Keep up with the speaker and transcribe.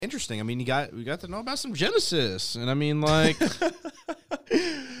interesting. I mean, we got to know about some Genesis, and I mean, like,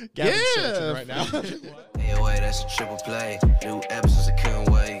 Gavin's searching right now. Hey, wait, that's a triple play. New episodes, I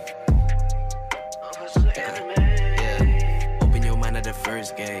couldn't wait. Yeah, open your mind at the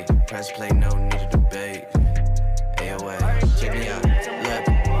first gate. Press play, no need to debate. Hey, wait, check me out. Look,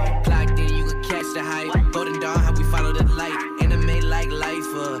 plugged in, you can catch the hype. Golden Dawn, how we follow the light. Anime like life,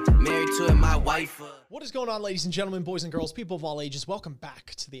 married to it, my wife. What is going on, ladies and gentlemen, boys and girls, people of all ages? Welcome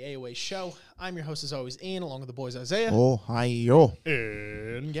back to the AOA show. I'm your host, as always, Ian, along with the boys Isaiah Oh, hi, yo.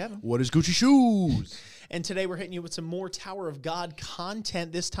 and Gavin. what is Gucci shoes? And today we're hitting you with some more Tower of God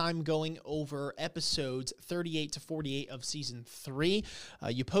content, this time going over episodes 38 to 48 of Season 3.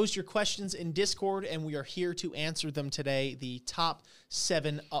 You post your questions in Discord, and we are here to answer them today. The top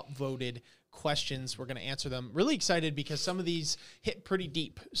 7 upvoted questions. We're going to answer them. Really excited because some of these hit pretty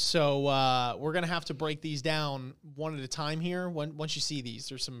deep. So we're going to have to break these down one at a time here. Once you see these,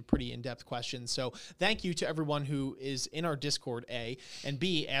 there's some pretty in-depth questions. So thank you to everyone who is in our Discord, A, and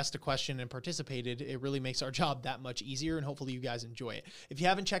B, asked a question and participated. It really makes our job that much easier, and hopefully you guys enjoy it. If you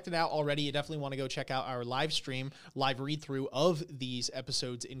haven't checked it out already, you definitely want to go check out our live stream, live read-through of these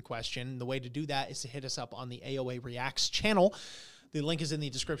episodes in question. The way to do that is to hit us up on the AOA Reacts channel. The link is in the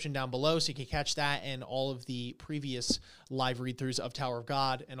description down below, so you can catch that and all of the previous live read-throughs of Tower of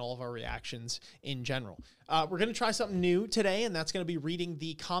God and all of our reactions in general. We're going to try something new today, and that's going to be reading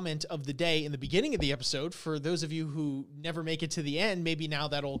the comment of the day in the beginning of the episode. For those of you who never make it to the end, maybe now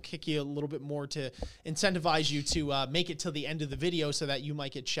that'll kick you a little bit more to incentivize you to make it to the end of the video so that you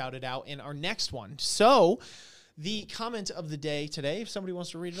might get shouted out in our next one. So the comment of the day today, if somebody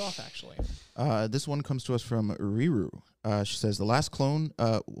wants to read it off, actually. This one comes to us from Riru. She says, the last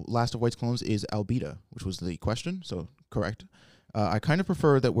of White's clones is Albita, which was the question, so correct. I kind of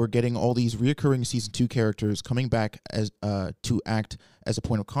prefer that we're getting all these reoccurring Season 2 characters coming back as to act as a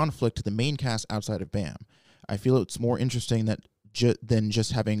point of conflict to the main cast outside of BAM. I feel it's more interesting that than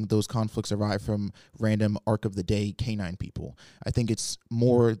just having those conflicts arrive from random Arc of the Day K9 people. I think it's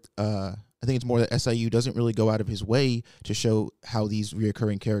more that SIU doesn't really go out of his way to show how these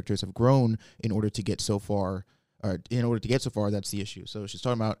reoccurring characters have grown in order to get so far. That's the issue. So she's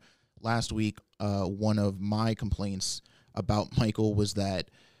talking about last week. One of my complaints about Michael was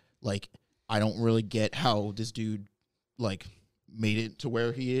that, like, I don't really get how this dude, like, made it to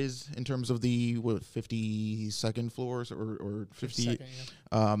where he is in terms of the 52nd floors or 50.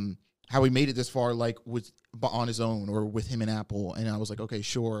 How he made it this far, like, on his own or with him and Apple. And I was like, okay,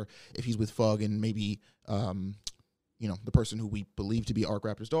 sure, if he's with Fug and maybe, the person who we believe to be Arc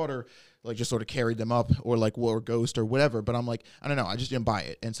Raptor's daughter, like, just sort of carried them up, or like War Ghost or whatever. But I'm like, I don't know, I just didn't buy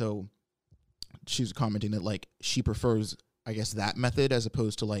it. And so she's commenting that, like, she prefers, I guess, that method as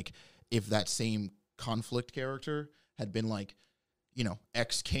opposed to, like, if that same conflict character had been, like,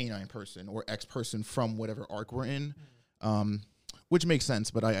 X K9 person or X person from whatever arc we're in. Which makes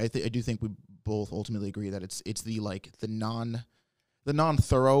sense, but I do think we both ultimately agree that it's the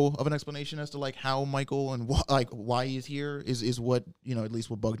non-thorough of an explanation as to, like, how Michael and why he's here is what, at least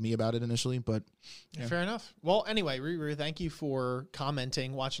what bugged me about it initially. But yeah. Fair enough. Well, anyway, Riri, thank you for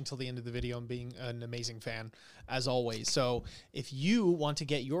commenting, watching till the end of the video, and being an amazing fan as always. So if you want to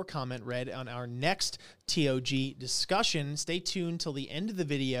get your comment read on our next TOG discussion, stay tuned till the end of the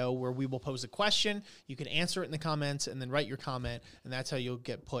video where we will pose a question. You can answer it in the comments and then write your comment, and that's how you'll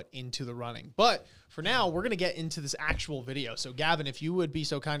get put into the running. But for now, we're going to get into this actual video. So Gavin, if you would be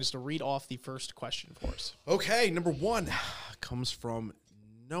so kind as to read off the first question for us. Okay, number 1 comes from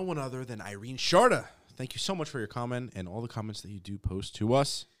no one other than Irene Sharda. Thank you so much for your comment and all the comments that you do post to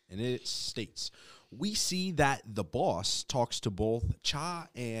us. And it states, we see that the boss talks to both Cha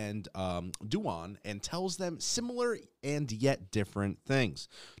and Duan and tells them similar and yet different things.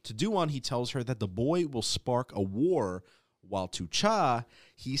 To Duan, he tells her that the boy will spark a war, while to Cha,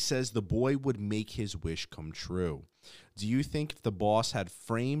 he says the boy would make his wish come true. Do you think if the boss had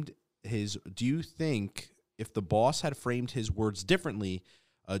framed his words differently,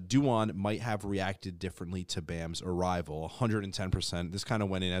 Duan might have reacted differently to Bam's arrival? 110%. This kind of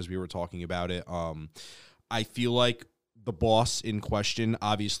went in as we were talking about it. I feel like the boss in question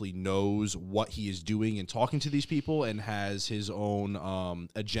obviously knows what he is doing and talking to these people and has his own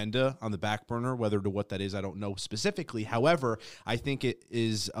agenda on the back burner. Whether to what that is, I don't know specifically. However, I think it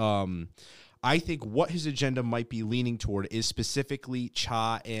is... I think what his agenda might be leaning toward is specifically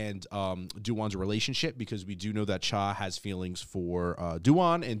Cha and Duan's relationship, because we do know that Cha has feelings for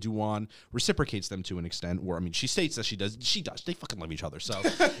Duan, and Duan reciprocates them to an extent. Or, I mean, she states that she does. She does. They fucking love each other. So,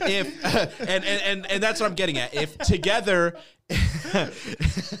 if and that's what I'm getting at. If together,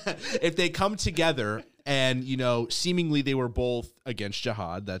 if they come together And, seemingly they were both against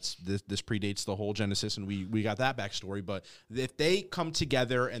jihad. This predates the whole Genesis, and we got that backstory. But if they come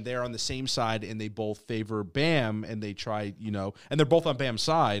together and they're on the same side and they both favor Bam and they try, and they're both on Bam's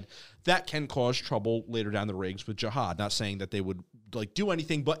side, that can cause trouble later down the ranks with jihad. Not saying that they would do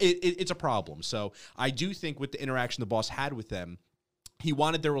anything, but it's a problem. So I do think with the interaction the boss had with them, he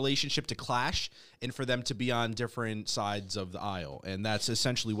wanted their relationship to clash and for them to be on different sides of the aisle. And that's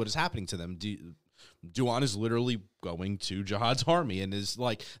essentially what is happening to them. Duan is literally going to Jihad's army and is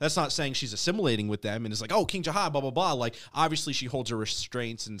like, that's not saying she's assimilating with them and is like, oh, King Jihad, blah, blah, blah. Like, obviously she holds her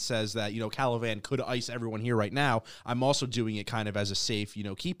restraints and says that, Calivan could ice everyone here right now. I'm also doing it kind of as a safe,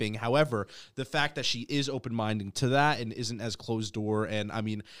 keeping. However, the fact that she is open-minded to that and isn't as closed door, and I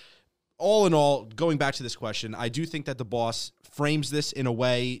mean, all in all, going back to this question, I do think that the boss frames this in a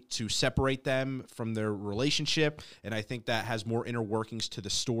way to separate them from their relationship, and I think that has more inner workings to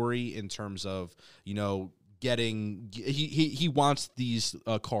the story in terms of, he wants these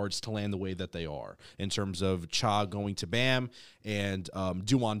cards to land the way that they are in terms of Cha going to Bam and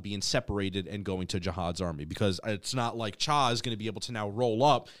Duan being separated and going to Jihad's army, because it's not like Cha is going to be able to now roll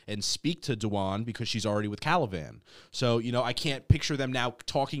up and speak to Duan because she's already with Calivan. So, I can't picture them now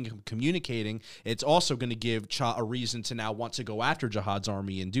talking and communicating. It's also going to give Cha a reason to now want to go after Jihad's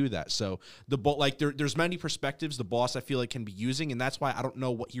army and do that. So there's many perspectives the boss, I feel like, can be using, and that's why I don't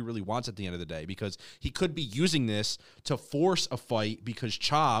know what he really wants at the end of the day, because he could be using this to force a fight because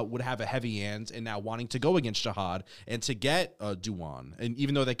Cha would have a heavy hand and now wanting to go against Jihad and to get Duan. And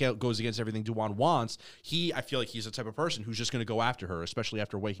even though that goes against everything Duan wants, I feel like he's the type of person who's just going to go after her, especially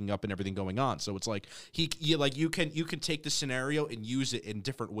after waking up and everything going on. So it's like you can take the scenario and use it in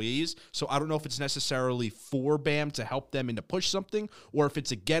different ways. So I don't know if it's necessarily for Bam to help them and to push something, or if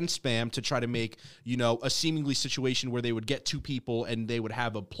it's against Bam to try to make, a seemingly situation where they would get two people and they would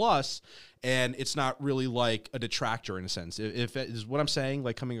have a plus, and it's not really like a detractor in a sense. If it is what I'm saying,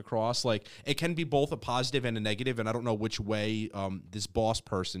 like, coming across, like, it can be both a positive and a negative, and I don't know which way this boss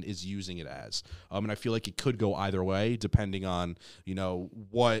person is using it as. And I feel like it could go either way, depending on,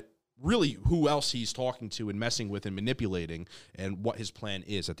 who else he's talking to and messing with and manipulating, and what his plan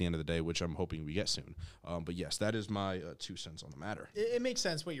is at the end of the day, which I'm hoping we get soon. But yes, that is my 2 cents on the matter. It makes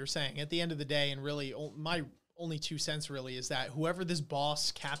sense what you're saying. At the end of the day, and really my only 2 cents really is that whoever this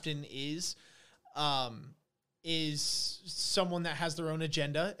boss captain is someone that has their own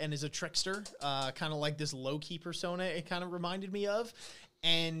agenda and is a trickster, kind of like this low-key persona it kind of reminded me of.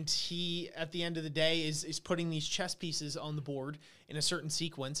 And he, at the end of the day, is putting these chess pieces on the board in a certain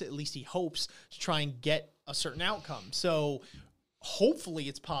sequence, at least he hopes, to try and get a certain outcome. So hopefully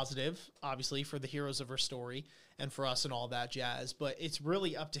it's positive, obviously, for the heroes of our story and for us and all that jazz, but it's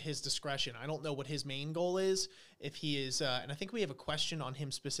really up to his discretion. I don't know what his main goal is, if he is, and I think we have a question on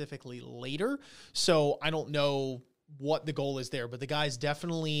him specifically later, so I don't know what the goal is there, but the guy's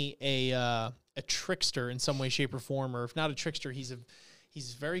definitely a trickster in some way, shape, or form, or if not a trickster, he's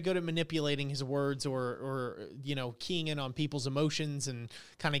very good at manipulating his words or keying in on people's emotions and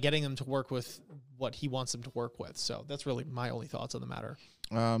kind of getting them to work with what he wants them to work with. So that's really my only thoughts on the matter.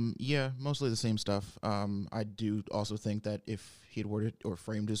 Yeah, mostly the same stuff. I do also think that if he had worded or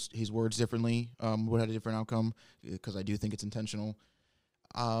framed his words differently, would have had a different outcome, because I do think it's intentional.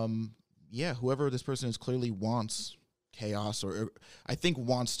 Yeah, whoever this person is clearly wants chaos, or I think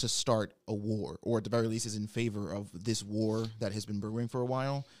wants to start a war, or at the very least is in favor of this war that has been brewing for a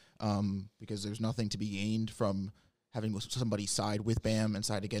while, because there's nothing to be gained from having somebody side with Bam and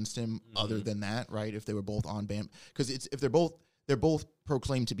side against him, other than that, right? If they were both on Bam, because if they're both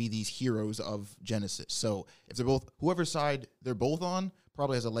proclaimed to be these heroes of Genesis. So if they're both, whoever side they're both on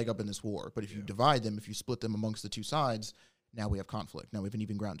probably has a leg up in this war. But if you divide them, if you split them amongst the two sides, now we have conflict. Now we have an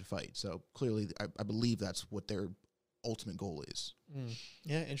even ground to fight. So clearly, I believe that's what their ultimate goal is.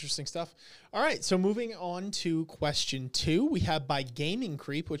 Yeah, interesting stuff. All right, so moving on to question 2, we have by Gaming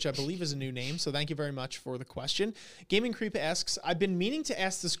Creep, which I believe is a new name, so thank you very much for the question. Gaming Creep asks, I've been meaning to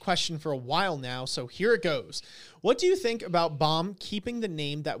ask this question for a while now, so here it goes. What do you think about Bam keeping the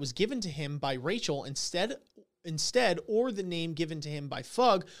name that was given to him by Rachel instead, or the name given to him by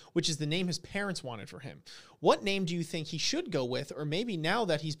Fug, which is the name his parents wanted for him? What name do you think he should go with, or maybe now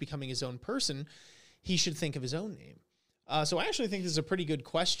that he's becoming his own person, he should think of his own name? So I actually think this is a pretty good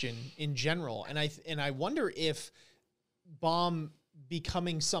question in general, and I wonder if Bam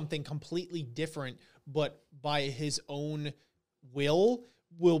becoming something completely different, but by his own will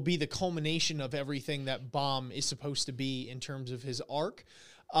be the culmination of everything that Bam is supposed to be in terms of his arc.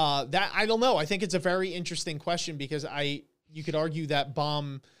 That I don't know. I think it's a very interesting question, because you could argue that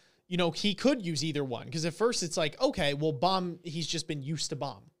Bam, he could use either one, because at first it's like, okay, well, Bam, he's just been used to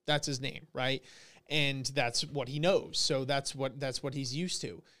Bam. That's his name, right? and that's what he knows. So that's what he's used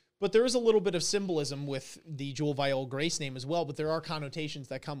to. But there is a little bit of symbolism with the Jewel Viola Grace name as well, but there are connotations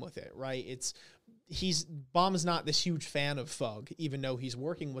that come with it, right? Baum is not this huge fan of Thug, even though he's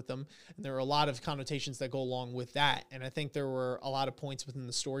working with them. And there are a lot of connotations that go along with that. And I think there were a lot of points within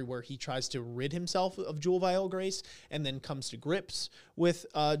the story where he tries to rid himself of Jewel Viola Grace and then comes to grips with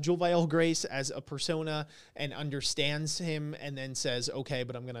Jewel Viola Grace as a persona and understands him and then says, okay,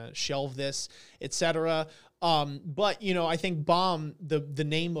 but I'm going to shelve this, etc. But, I think Baum, the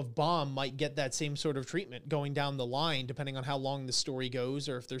name of Baum might get that same sort of treatment going down the line, depending on how long the story goes,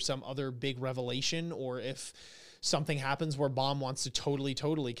 or if there's some other big revelation, or if something happens where Baum wants to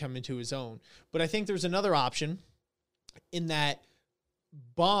totally come into his own. But I think there's another option in that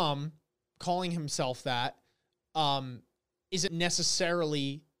Baum calling himself that isn't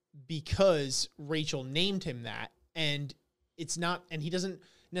necessarily because Rachel named him that, and it's not, and he doesn't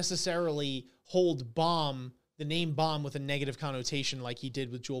necessarily hold the name Baum with a negative connotation like he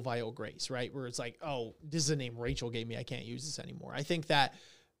did with Jewel Viola Grace, right? Where it's like, oh, this is a name Rachel gave me, I can't use this anymore. I think that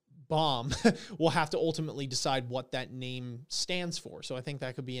Baum will have to ultimately decide what that name stands for. So I think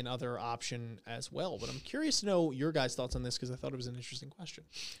that could be another option as well. But I'm curious to know your guys' thoughts on this because I thought it was an interesting question.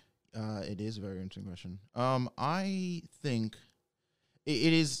 It is a very interesting question. I think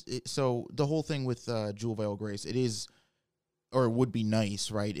it is. So the whole thing with Jewel Viola Grace, it is, or it would be nice,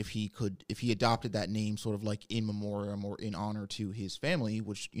 right, if he adopted that name sort of like in memoriam or in honor to his family,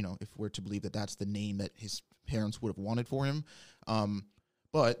 which, if we're to believe that that's the name that his parents would have wanted for him.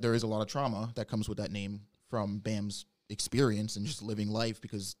 But there is a lot of trauma that comes with that name from Bam's experience and just living life,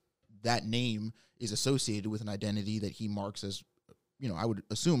 because that name is associated with an identity that he marks as, I would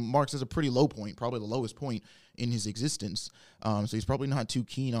assume marks as a pretty low point, probably the lowest point in his existence. So he's probably not too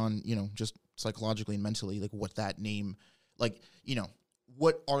keen on, just psychologically and mentally, like what that name,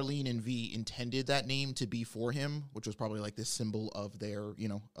 what Arlene and V intended that name to be for him, which was probably like this symbol of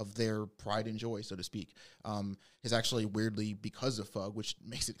their pride and joy, so to speak, has actually weirdly, because of Thug, which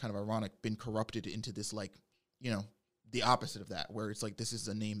makes it kind of ironic, been corrupted into this the opposite of that, where it's like this is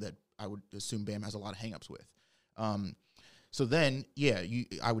a name that I would assume Bam has a lot of hangups with. So then,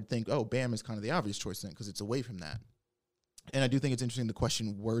 I would think, oh, Bam is kind of the obvious choice then, because it's away from that. And I do think it's interesting the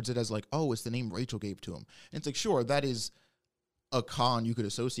question words it as like, oh, it's the name Rachel gave to him. And it's like, sure, that is a con you could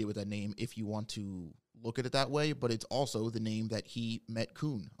associate with that name if you want to look at it that way, but it's also the name that he met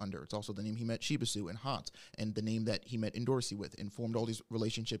Khun under. It's also the name he met Shibasu and Hot, and the name that he met Endorsi with, and formed all these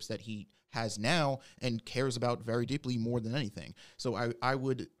relationships that he has now and cares about very deeply more than anything. So I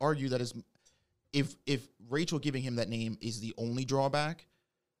would argue that if Rachel giving him that name is the only drawback,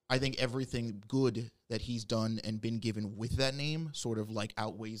 I think everything good that he's done and been given with that name sort of like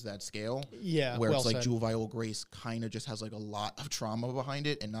outweighs that scale. Yeah, where it's like said. Jewel Viola Grace kind of just has like a lot of trauma behind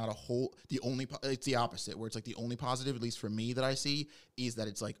it, and not a whole. It's the opposite, where it's like the only positive, at least for me, that I see is that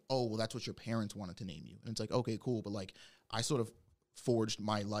it's like, oh, well, that's what your parents wanted to name you, and it's like, okay, cool, but like I sort of forged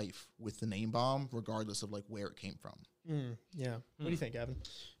my life with the name Baum, regardless of like where it came from. Yeah. What do you think, Evan?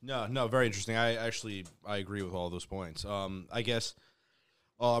 No, very interesting. I agree with all those points. I guess.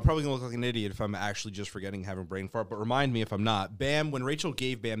 I'm probably going to look like an idiot if I'm actually just forgetting having brain fart, but remind me if I'm not. Bam, when Rachel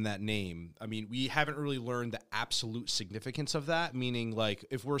gave Bam that name, I mean, we haven't really learned the absolute significance of that, meaning, like,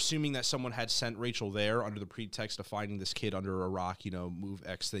 if we're assuming that someone had sent Rachel there under the pretext of finding this kid under a rock, move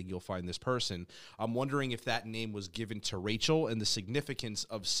X thing, you'll find this person. I'm wondering if that name was given to Rachel and the significance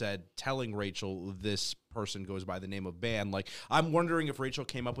of said telling Rachel this person goes by the name of Bam. Like, I'm wondering if Rachel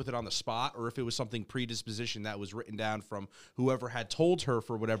came up with it on the spot or if it was something predisposition that was written down from whoever had told her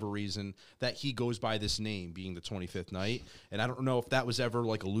for whatever reason that he goes by this name, being the 25th night. And I don't know if that was ever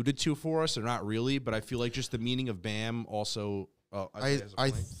like alluded to for us or not really, but I feel like just the meaning of Bam also. I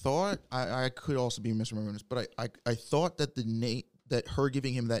thought I could also be misremembering this, but I thought that the name, that her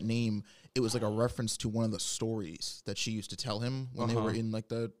giving him that name, it was like a reference to one of the stories that she used to tell him when they were in like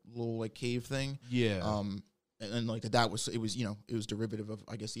the little like cave thing. Yeah. And like it was derivative of,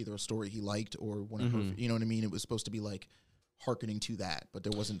 I guess, either a story he liked or one of her, you know what I mean? It was supposed to be like hearkening to that, but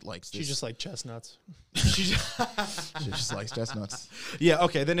there wasn't like She just liked chestnuts. she just likes chestnuts. Yeah,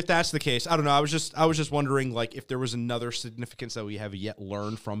 okay, then if that's the case, I don't know. I was just wondering like if there was another significance that we have yet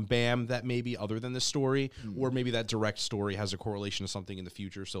learned from Bam that maybe other than this story, or maybe that direct story has a correlation to something in the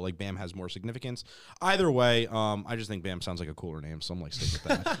future, so like Bam has more significance. Either way, I just think Bam sounds like a cooler name, so I'm like stick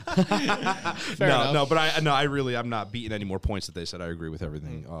with that. Fair enough. I'm not beating any more points that they said. I agree with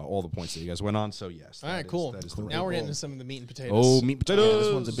everything, all the points that you guys went on. So yes. All right, cool. Now we're getting to some of the meat and potatoes. Oh, meat and potatoes. Yeah,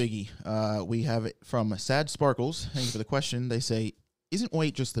 this one's a biggie. We have it from Sad Sparkles. Thank you for the question. They say, isn't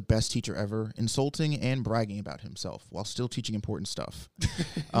White just the best teacher ever, insulting and bragging about himself while still teaching important stuff?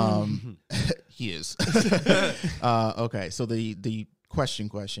 He is. Okay, so the question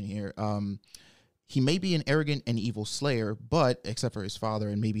here. He may be an arrogant and evil slayer, but except for his father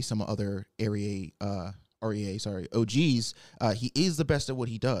and maybe some other REA, OGs, he is the best at what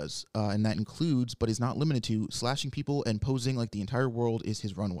he does, and that includes, but is not limited to, slashing people and posing like the entire world is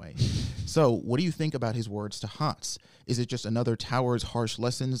his runway. So, what do you think about his words to Hots? Is it just another Tower's harsh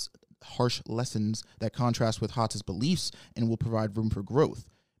lessons that contrast with Hots' beliefs and will provide room for growth?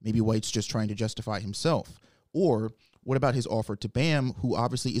 Maybe White's just trying to justify himself. Or what about his offer to Bam, who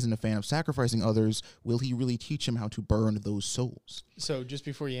obviously isn't a fan of sacrificing others? Will he really teach him how to burn those souls? So just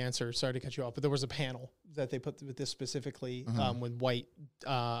before you answer, sorry to cut you off, but there was a panel that they put with this specifically with White.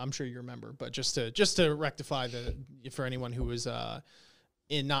 I'm sure you remember, but just to rectify for anyone who was not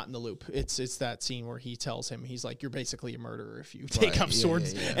in the loop, it's that scene where he tells him, he's like, you're basically a murderer if you take up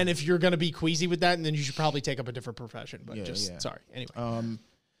swords, and if you're going to be queasy with that, and then you should probably take up a different profession. But sorry. Anyway.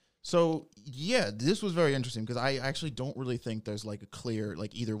 So, yeah, this was very interesting because I actually don't really think there's like a clear,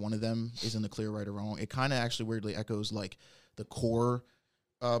 like either one of them is in the clear right or wrong. It kind of actually weirdly echoes like the core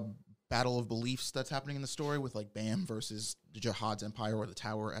battle of beliefs that's happening in the story with like Bam versus the Jihad's Empire or the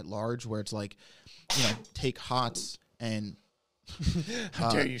Tower at large, where it's like, take Hots and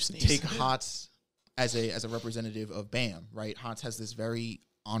how dare you sneeze? Take Hots as a representative of Bam, right? Hots has this very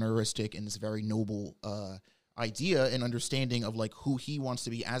honoristic and this very noble idea and understanding of like who he wants to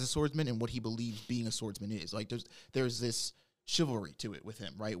be as a swordsman and what he believes being a swordsman is. Like there's this chivalry to it with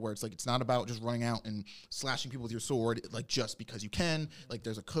him, right? Where it's like it's not about just running out and slashing people with your sword like just because you can. Like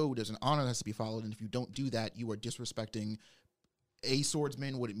there's a code, there's an honor that has to be followed, and if you don't do that, you are disrespecting a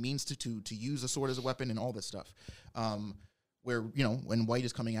swordsman, what it means to use a sword as a weapon, and all this stuff. Where when White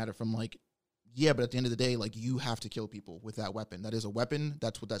is coming at it from like, yeah, but at the end of the day, like, you have to kill people with that weapon. That is a weapon.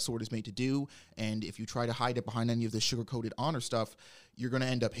 That's what that sword is made to do. And if you try to hide it behind any of this sugar-coated honor stuff, you're going to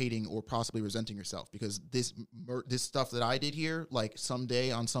end up hating or possibly resenting yourself. Because this stuff that I did here, like,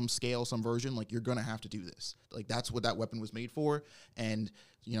 someday on some scale, some version, like, you're going to have to do this. Like, that's what that weapon was made for. And,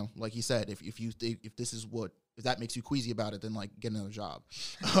 like he said, if that makes you queasy about it, then like get another job.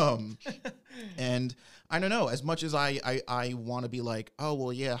 And I don't know, as much as I want to be like, oh,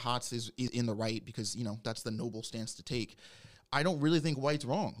 well, yeah, Hots is in the right because, that's the noble stance to take. I don't really think White's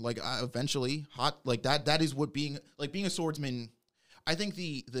wrong. Like eventually like that is what being a swordsman. I think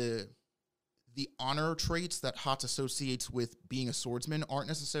the honor traits that Hots associates with being a swordsman aren't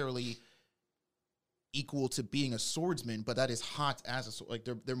necessarily equal to being a swordsman, but that is Hots as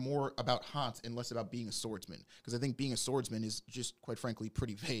they're more about Hots and less about being a swordsman, because I think being a swordsman is just quite frankly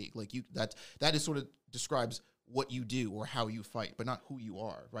pretty vague. Like that is sort of describes what you do or how you fight, but not who you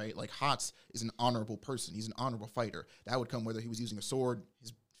are, right? Like Hots is an honorable person. He's an honorable fighter. That would come whether he was using a sword,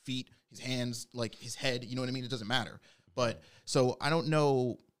 his feet, his hands, like his head, you know what I mean? It doesn't matter. But so I don't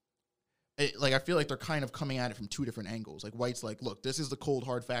know. I feel like they're kind of coming at it from two different angles. Like White's like, look, this is the cold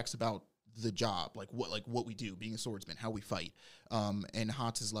hard facts about the job, like what we do, being a swordsman, how we fight. And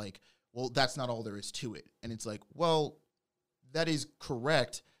Hots is like, well, that's not all there is to it. And it's like, well, that is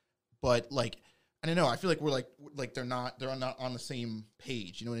correct, but like, I don't know. I feel like we're like they're not on the same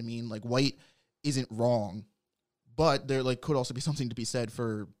page. You know what I mean? Like White isn't wrong, but there like could also be something to be said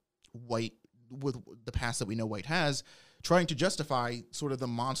for White with the past that we know White has, trying to justify sort of the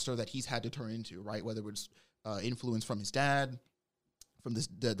monster that he's had to turn into, right? Whether it's influence from his dad, from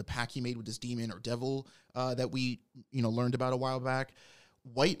the pact he made with this demon or devil that we learned about a while back.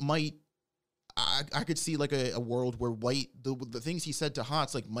 White might, I could see like a world where White, the things he said to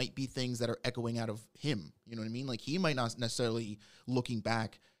Hots like might be things that are echoing out of him. You know what I mean? Like he might not necessarily, looking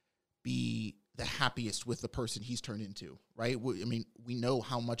back, be the happiest with the person he's turned into, right? I mean, we know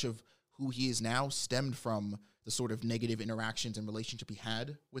how much of who he is now stemmed from the sort of negative interactions and relationship he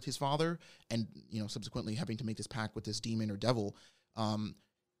had with his father, and subsequently having to make this pact with this demon or devil.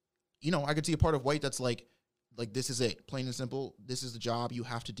 I could see a part of White that's like this is it, plain and simple. This is the job you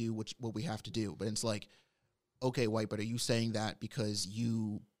have to do, what we have to do. But it's like, okay, White, but are you saying that because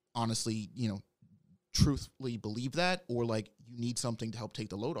you honestly, truthfully believe that, or like you need something to help take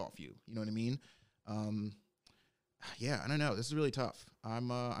the load off you? You know what I mean? Yeah, I don't know. This is really tough.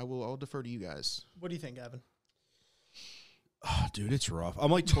 I'll defer to you guys. What do you think, Evan? Oh, dude, it's rough.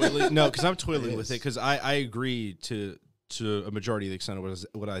 I'm like toiling. No, because I'm toiling with it, because I agree to a majority of the extent of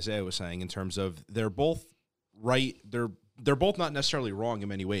what Isaiah was saying in terms of they're both right. They're both not necessarily wrong in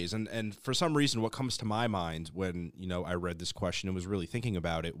many ways. And for some reason, what comes to my mind when, I read this question and was really thinking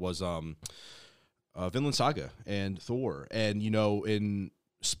about it was Vinland Saga and Thor. And, in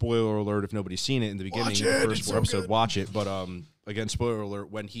spoiler alert if nobody's seen it in the beginning, the first four episodes, watch it. But again, spoiler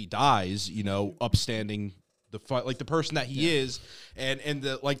alert, when he dies, you know, upstanding like the person that he is, and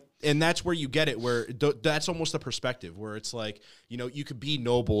that's where you get it, where that's almost the perspective where it's like, you know, you could be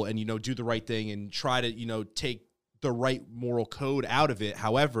noble and, you know, do the right thing and try to, you know, take the right moral code out of it.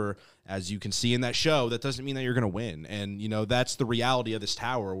 However, as you can see in that show, that doesn't mean that you're going to win. And, you know, that's the reality of this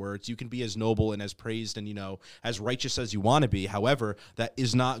tower, where it's, you can be as noble and as praised and, you know, as righteous as you want to be. However, that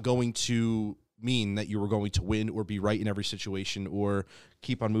is not going to mean that you are going to win or be right in every situation or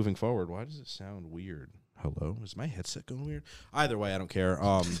keep on moving forward. Why does it sound weird? Hello? Is my headset going weird? Either way, I don't care.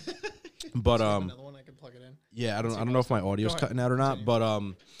 But another one I can plug it in. Yeah, I don't know if my audio's cutting out or not, but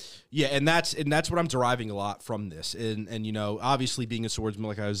yeah, and that's what I'm deriving a lot from this. And you know, obviously being a swordsman,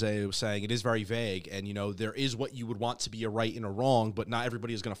 like Isaiah was saying, it is very vague, and you know, there is what you would want to be a right and a wrong, but not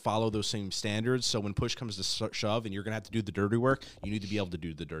everybody is going to follow those same standards. So when push comes to shove and you're going to have to do the dirty work, you need to be able to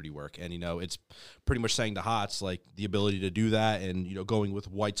do the dirty work. And you know, it's pretty much saying to Hots, like, the ability to do that, and you know, going with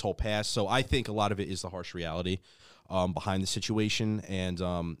White's whole past. So I think a lot of it is the harsh reality behind the situation,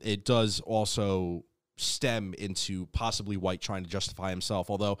 and it does also stem into possibly White trying to justify himself,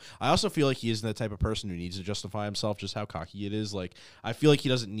 although I also feel like he isn't the type of person who needs to justify himself, just how cocky it is. Like, I feel like he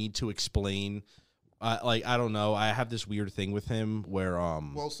doesn't need to explain, like, I don't know, I have this weird thing with him where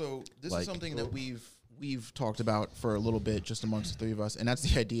well, so this like, is something that we've talked about for a little bit just amongst the three of us, and that's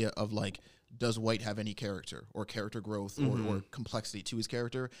the idea of, like, does White have any character or character growth or complexity to his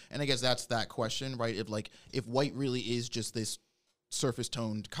character? And I guess that's that question, right? If White really is just this surface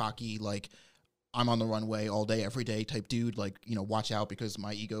toned, cocky, like, I'm on the runway all day, every day type dude, like, you know, watch out because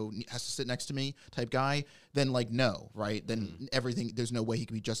my ego has to sit next to me type guy, then, like, no, right? Then everything, there's no way he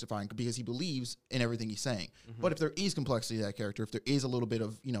can be justifying because he believes in everything he's saying. But if there is complexity to that character, if there is a little bit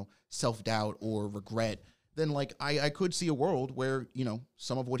of, you know, self-doubt or regret, then, like, I could see a world where, you know,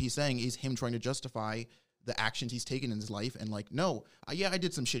 some of what he's saying is him trying to justify the actions he's taken in his life, and, like, no, yeah, I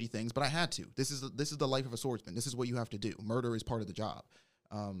did some shitty things, but I had to. This is the life of a swordsman. This is what you have to do. Murder is part of the job.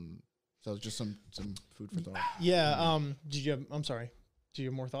 So just some food for thought. Yeah. I'm sorry. Do you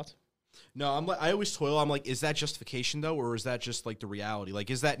have more thoughts? No, I always toil. I'm like, is that justification though, or is that just like the reality?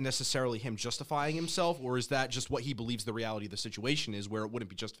 Like, is that necessarily him justifying himself, or is that just what he believes the reality of the situation is, where it wouldn't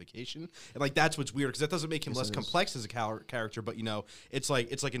be justification? And like, that's what's weird, because that doesn't make him less complex as a character, but you know, it's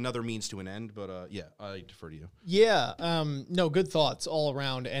like another means to an end. But yeah, I defer to you. Yeah. No, good thoughts all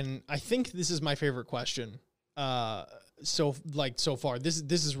around, and I think this is my favorite question. So far, this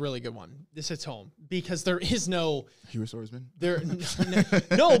is a really good one. This hits home because there is no. You a swordsman?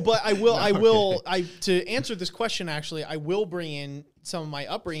 No, but to answer this question, actually, I will bring in some of my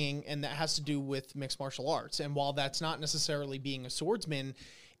upbringing, and that has to do with mixed martial arts. And while that's not necessarily being a swordsman,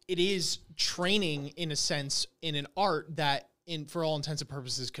 it is training in a sense in an art that, for all intents and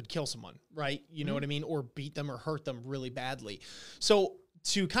purposes, could kill someone, right? You know what I mean? Or beat them or hurt them really badly. So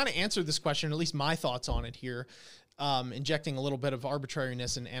to kind of answer this question, at least my thoughts on it here, injecting a little bit of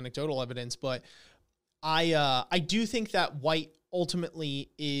arbitrariness and anecdotal evidence, but I do think that White ultimately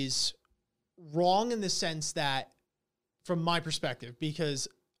is wrong in the sense that, from my perspective, because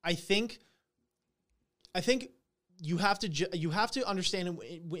I think you have to understand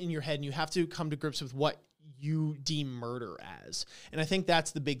in your head, and you have to come to grips with what you deem murder as. And I think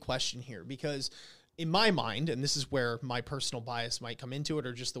that's the big question here, because in my mind, and this is where my personal bias might come into it,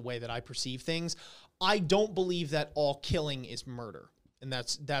 or just the way that I perceive things, I don't believe that all killing is murder. And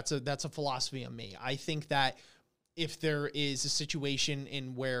that's a philosophy of me. I think that if there is a situation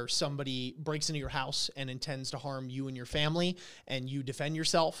in where somebody breaks into your house and intends to harm you and your family, and you defend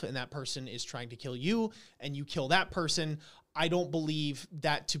yourself, and that person is trying to kill you, and you kill that person, I don't believe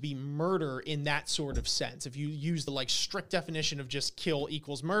that to be murder in that sort of sense. If you use the strict definition of just kill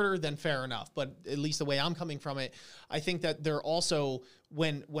equals murder, then fair enough. But at least the way I'm coming from it, I think that there also,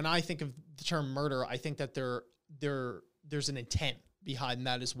 when I think of the term murder, I think that there's an intent behind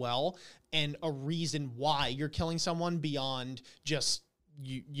that as well, and a reason why you're killing someone beyond just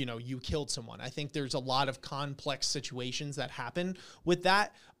you killed someone. I think there's a lot of complex situations that happen with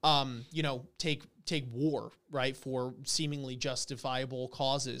that. Take war, right, for seemingly justifiable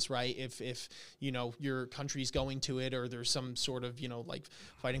causes, right? If your country's going to it, or there's some sort of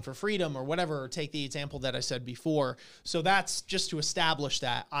fighting for freedom or whatever. Or take the example that I said before. So that's just to establish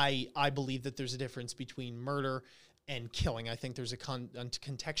that I believe that there's a difference between murder and killing. I think there's a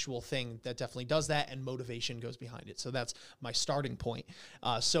contextual thing that definitely does that, and motivation goes behind it. So that's my starting point.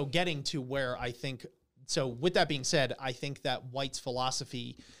 So getting to where I think, so with that being said, I think that White's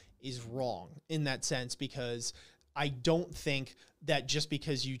philosophy is wrong in that sense, because I don't think that just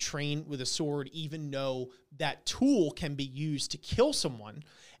because you train with a sword, even though that tool can be used to kill someone,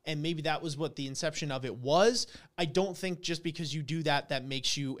 and maybe that was what the inception of it was, I don't think just because you do that, that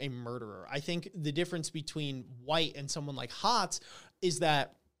makes you a murderer. I think the difference between White and someone like Hotz is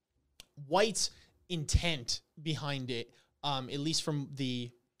that White's intent behind it, at least from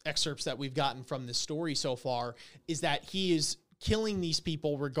the excerpts that we've gotten from this story so far, is that he is killing these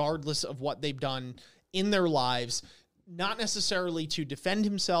people regardless of what they've done in their lives, not necessarily to defend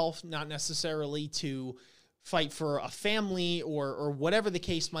himself, not necessarily to fight for a family or whatever the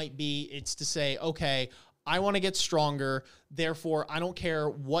case might be. It's to say, okay, I want to get stronger. Therefore, I don't care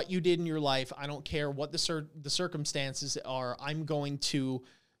what you did in your life. I don't care what the circumstances are. I'm going to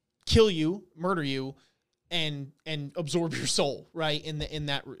kill you, murder you, and absorb your soul, right? In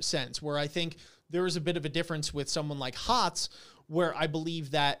that sense, where I think there is a bit of a difference with someone like Hotz, where I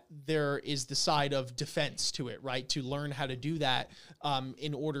believe that there is the side of defense to it, right? To learn how to do that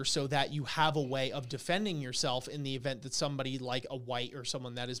in order so that you have a way of defending yourself in the event that somebody like a White or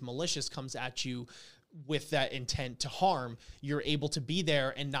someone that is malicious comes at you with that intent to harm. You're able to be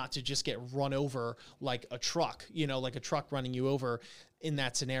there and not to just get run over like a truck, like a truck running you over in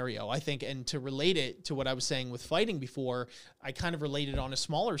that scenario. I think, and to relate it to what I was saying with fighting before, I kind of related on a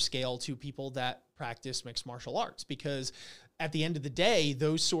smaller scale to people that practice mixed martial arts, because at the end of the day,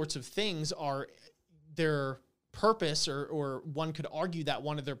 those sorts of things are their purpose, or one could argue that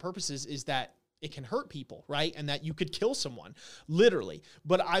one of their purposes is that it can hurt people, right? And that you could kill someone, literally.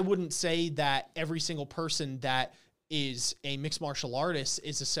 But I wouldn't say that every single person that is a mixed martial artist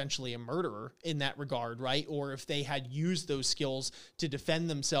is essentially a murderer in that regard, right? Or if they had used those skills to defend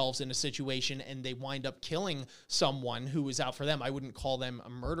themselves in a situation and they wind up killing someone who was out for them, I wouldn't call them a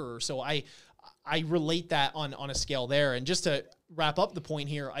murderer. So I relate that on a scale there. And just to wrap up the point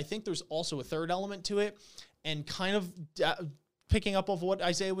here, I think there's also a third element to it, and kind of picking up of what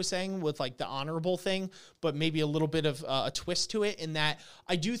Isaiah was saying with like the honorable thing, but maybe a little bit of a twist to it, in that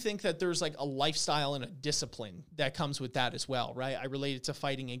I do think that there's like a lifestyle and a discipline that comes with that as well, right? I relate it to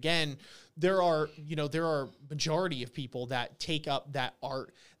fighting again. There are majority of people that take up that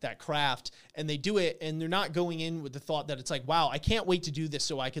art, that craft, and they do it, and they're not going in with the thought that it's like, wow, I can't wait to do this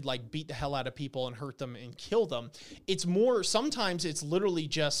so I could like beat the hell out of people and hurt them and kill them. It's more, sometimes it's literally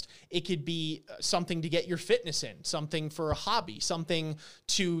just, it could be something to get your fitness in, something for a hobby, something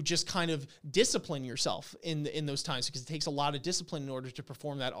to just kind of discipline yourself in those times, because it takes a lot of discipline in order to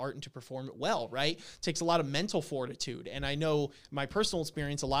perform that art and to perform it well, right? It takes a lot of mental fortitude. And I know my personal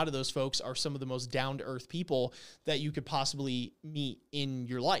experience, a lot of those folks are some of the most down-to-earth people that you could possibly meet in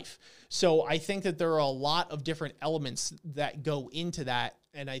your life. So I think that there are a lot of different elements that go into that.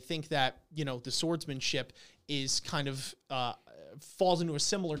 And I think that, the swordsmanship is kind of falls into a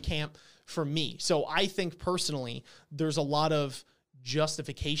similar camp for me. So I think personally, there's a lot of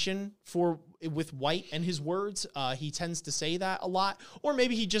justification with White and his words. He tends to say that a lot, or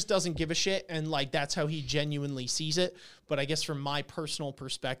maybe he just doesn't give a shit and like that's how he genuinely sees it. But I guess from my personal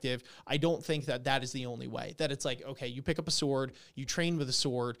perspective, I don't think that that is the only way. That it's like, okay, you pick up a sword, you train with a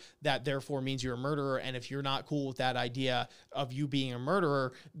sword, that therefore means you're a murderer. And if you're not cool with that idea of you being a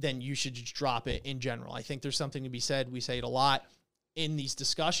murderer, then you should just drop it in general. I think there's something to be said. We say it a lot in these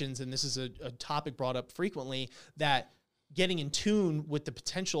discussions, and this is a topic brought up frequently, that getting in tune with the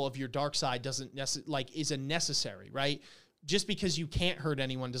potential of your dark side is a necessary, right? Just because you can't hurt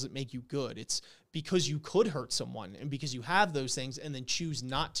anyone doesn't make you good. It's because you could hurt someone, and because you have those things and then choose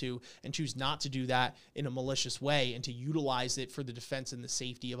not to do that in a malicious way, and to utilize it for the defense and the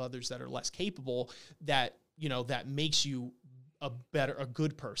safety of others that are less capable, that makes you a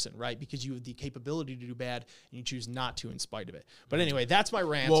good person, right? Because you have the capability to do bad and you choose not to in spite of it. But anyway, that's my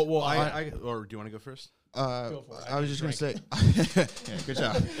rant. Well, or do you want to go first? Go for it. I was just going to say, yeah, good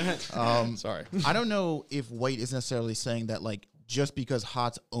job. Sorry. I don't know if White is necessarily saying that, like, just because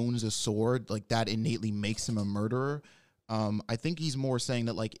Hotz owns a sword, like, that innately makes him a murderer. I think he's more saying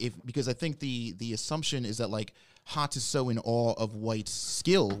that, like, because I think the assumption is that, like, Hotz is so in awe of White's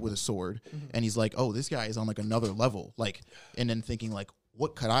skill with a sword, and he's like, oh, this guy is on, like, another level, like, and then thinking, like,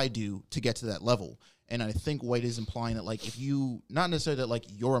 what could I do to get to that level? And I think White is implying that, like, if you, not necessarily that, like,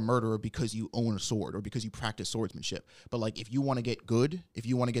 you're a murderer because you own a sword or because you practice swordsmanship, but, like, if you want to get good, if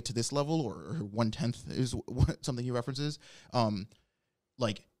you want to get to this level, or 1/10 is something he references,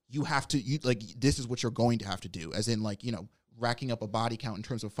 like, you have to, this is what you're going to have to do, as in, like, racking up a body count in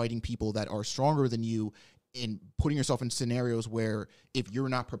terms of fighting people that are stronger than you, and putting yourself in scenarios where if you're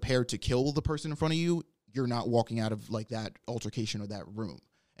not prepared to kill the person in front of you, you're not walking out of, like, that altercation or that room.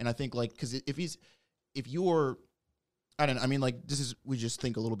 And I think, like, because if you're, I don't know. I mean, like, we just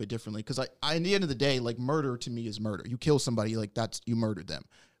think a little bit differently. Because I, in the end of the day, like, murder to me is murder. You kill somebody, like, you murdered them.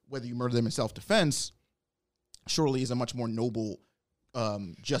 Whether you murder them in self-defense surely is a much more noble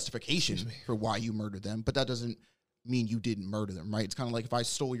justification for why you murdered them. But that doesn't mean you didn't murder them, right? It's kind of like if I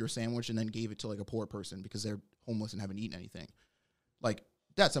stole your sandwich and then gave it to, like, a poor person because they're homeless and haven't eaten anything. Like,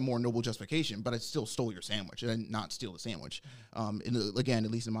 that's a more noble justification, but I still stole your sandwich and not steal the sandwich. Again,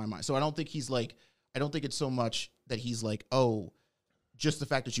 at least in my mind. So I don't think it's so much that he's like, oh, just the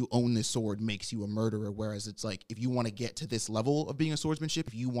fact that you own this sword makes you a murderer. Whereas it's like, if you want to get to this level of being a swordsmanship,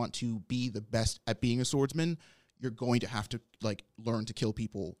 if you want to be the best at being a swordsman, you're going to have to, like, learn to kill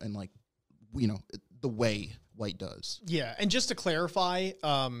people and, like, you know, the way White does. Yeah. And just to clarify,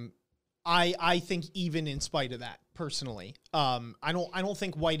 I think even in spite of that, personally, I don't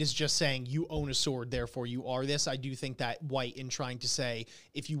think White is just saying you own a sword, therefore you are this. I do think that White, in trying to say,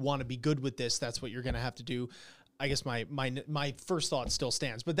 if you want to be good with this, that's what you're going to have to do. I guess my first thought still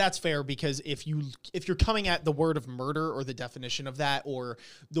stands, but that's fair, because if you're coming at the word of murder or the definition of that or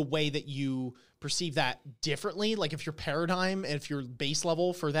the way that you perceive that differently, like if your paradigm and if your base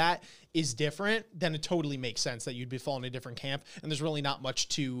level for that is different, then it totally makes sense that you'd be falling in a different camp, and there's really not much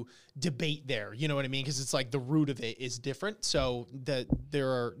to debate there. You know what I mean? Because it's like the root of it is different. So there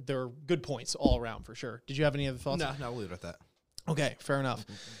are good points all around for sure. Did you have any other thoughts? No, we'll leave it at that. Okay, fair enough.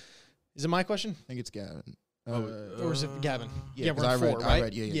 Is it my question? I think it's Gavin. Or is it Gavin? Yeah, we're at 4, right? I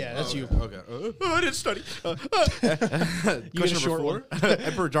read, yeah, that's you. Okay. I didn't study. Question number 4.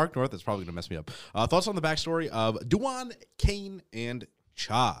 Emperor Dark North is probably going to mess me up. Thoughts on the backstory of Duan, Kane, and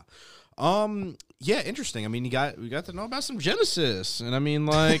Cha. Yeah, interesting. I mean, we got to know about some Genesis, and I mean,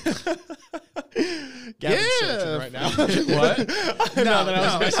 like, Gavin's searching right now. What? No,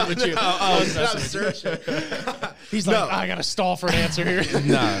 I was messing with you. I was messing with you. He's like, I got to stall for an answer here.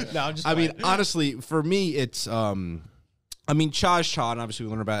 No, I'm just. I mean, honestly, for me, it's I mean, Cha's Cha, and obviously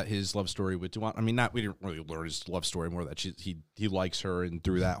we learn about his love story with Duan. I mean, we didn't really learn his love story, more that he likes her and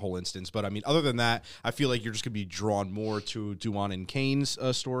through that whole instance. But I mean, other than that, I feel like you're just gonna be drawn more to Duan and Kane's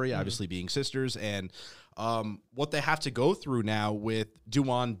story, obviously being sisters, and what they have to go through now with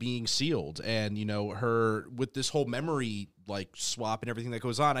Duan being sealed, and you know, her with this whole memory like swap and everything that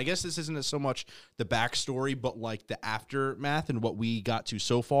goes on. I guess this isn't so much the backstory, but like the aftermath and what we got to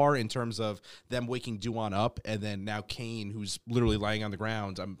so far in terms of them waking Duan up, and then now Kane, who's literally lying on the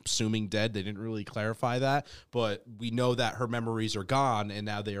ground, I'm assuming dead. They didn't really clarify that, but we know that her memories are gone, and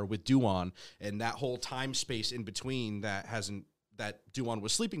now they are with Duan, and that whole time space in between that Duan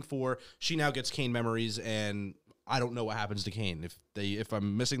was sleeping for, she now gets Kane memories, and I don't know what happens to Kane, if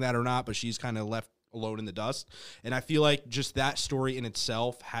I'm missing that or not, but she's kind of left alone in the dust. And I feel like just that story in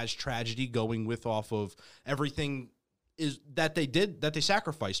itself has tragedy going with off of everything is that they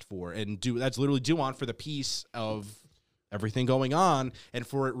sacrificed for, and that's literally Duan for the peace of everything going on, and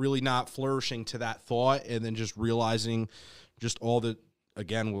for it really not flourishing to that thought, and then just realizing just all the,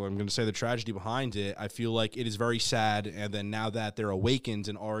 again, well, I'm going to say the tragedy behind it. I feel like it is very sad, and then now that they're awakened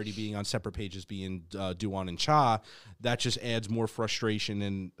and already being on separate pages, being Duan and Cha, that just adds more frustration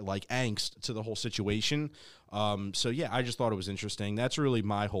and like angst to the whole situation. So yeah, I just thought it was interesting. That's really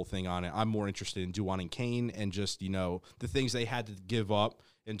my whole thing on it. I'm more interested in Duan and Kane, and just, you know, the things they had to give up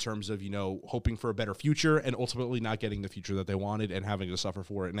in terms of, you know, hoping for a better future and ultimately not getting the future that they wanted and having to suffer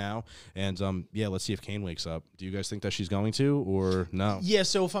for it now. And yeah, let's see if Kane wakes up. Do you guys think that she's going to, or no? Yeah,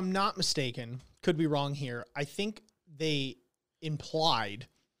 so if I'm not mistaken, could be wrong here, I think they implied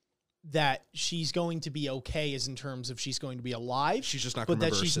that she's going to be okay, as in terms of she's going to be alive. She's just not but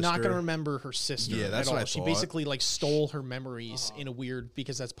going to remember that she's her not sister. going to remember her sister. Yeah, that's at all. what I She thought. basically like stole her memories in a weird,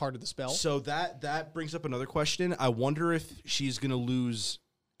 because that's part of the spell. So that brings up another question. I wonder if she's going to lose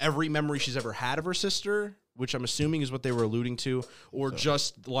every memory she's ever had of her sister, which I'm assuming is what they were alluding to, or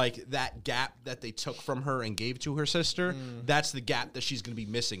just like that gap that they took from her and gave to her sister. That's the gap that she's going to be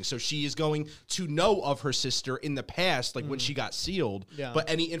missing. So she is going to know of her sister in the past, like when she got sealed, but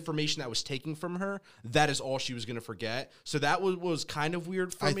any information that was taken from her, that is all she was going to forget. So that was kind of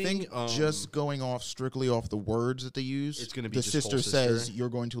weird for me. I think just going off strictly off the words that they use, it's going to be the just sister whole says, sister. you're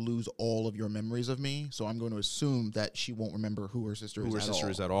going to lose all of your memories of me, so I'm going to assume that she won't remember who her sister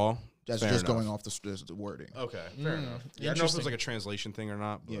is at all. That's Fair just enough. going off the wording. Okay, fair enough. Yeah, I don't know if it was like a translation thing or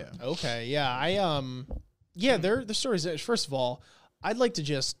not. But. Yeah. Okay, yeah, the stories. First of all, I'd like to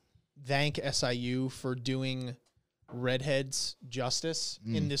just thank SIU for doing redheads justice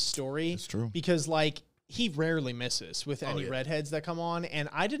in this story. That's true. Because like he rarely misses with any redheads that come on, and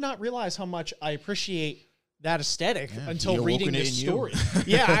I did not realize how much I appreciate that aesthetic until he reading awoken it this in you. story.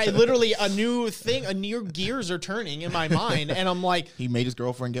 Yeah, I literally a new gears are turning in my mind, and I'm like, He made his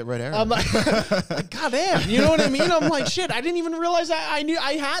girlfriend get red hair. I'm like, God damn, you know what I mean? I'm like, shit, I didn't even realize I knew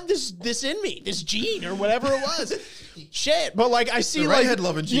I had this in me, this gene or whatever it was. Shit, but like I see The like redhead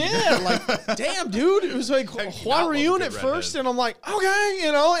loving gene. yeah, like damn, dude, it was like Juan Reun at first, and I'm like, okay,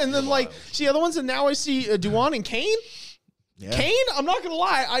 you know, and then like see other ones, and now I see Duan and Kane. Yeah. Kane, I'm not gonna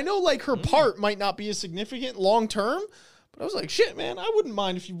lie, I know like her part might not be as significant long term, but I was like, shit, man, I wouldn't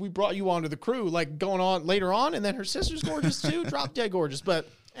mind if we brought you onto the crew, like going on later on, and then her sister's gorgeous too, drop dead gorgeous. But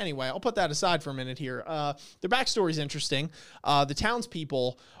anyway, I'll put that aside for a minute here. Their backstory is interesting. The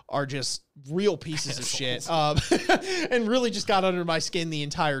townspeople are just real pieces of shit, and really just got under my skin the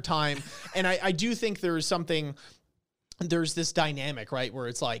entire time. And I do think there's this dynamic, right, where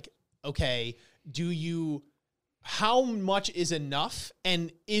it's like, okay, how much is enough,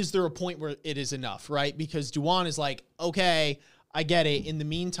 and is there a point where it is enough, right? Because Duan is like, okay, I get it. In the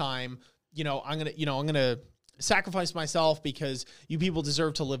meantime, I'm gonna sacrifice myself because you people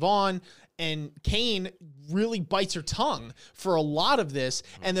deserve to live on. And Kane really bites her tongue for a lot of this,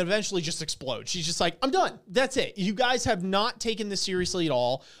 and then eventually just explodes. She's just like, I'm done. That's it. You guys have not taken this seriously at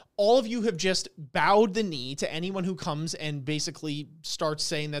all. All of you have just bowed the knee to anyone who comes and basically starts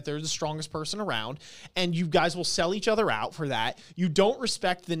saying that they're the strongest person around, and you guys will sell each other out for that. You don't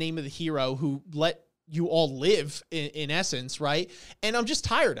respect the name of the hero who let you all live in essence, right? And I'm just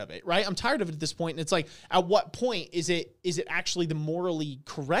tired of it, right? I'm tired of it at this point. And it's like, at what point is it actually the morally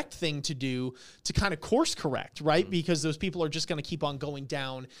correct thing to do to kind of course correct, right? Because those people are just going to keep on going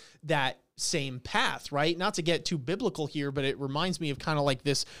down that same path, right? Not to get too biblical here, but it reminds me of kind of like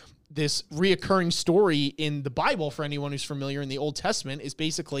this reoccurring story in the Bible, for anyone who's familiar in the Old Testament, is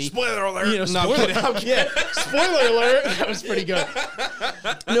basically Spoiler alert. Spoiler alert. That was pretty good.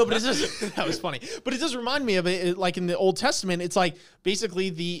 No, but that was funny. But it does remind me of it, like in the Old Testament, it's like basically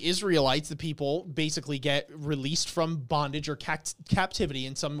the Israelites, the people, basically get released from bondage or captivity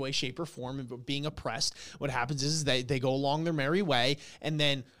in some way, shape, or form, and being oppressed. What happens is they go along their merry way, and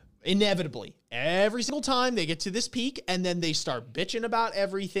then inevitably, every single time they get to this peak, and then they start bitching about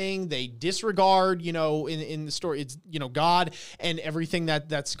everything. They disregard, in the story, it's, God and everything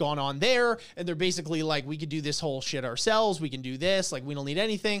that's gone on there. And they're basically like, we could do this whole shit ourselves. We can do this. Like, we don't need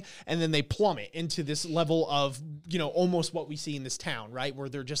anything. And then they plummet into this level of, almost what we see in this town, right? Where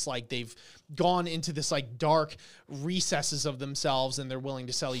they're just like, they've gone into this like dark recesses of themselves, and they're willing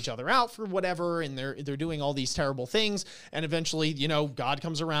to sell each other out for whatever. And they're doing all these terrible things. And eventually, God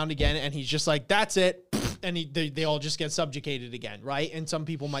comes around again, and he's just like, that's it. And they all just get subjugated again, right? And some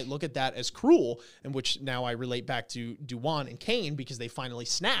people might look at that as cruel, in which now I relate back to Duan and Kane, because they finally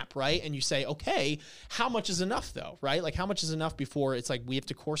snap, right? And you say, okay, how much is enough though, right? Like, how much is enough before it's like, we have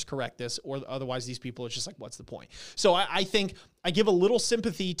to course correct this, or otherwise these people are just like, what's the point? So I think I give a little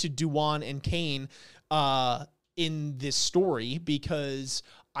sympathy to Duan and Kane in this story, because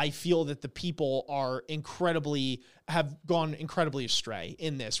I feel that the people have gone incredibly astray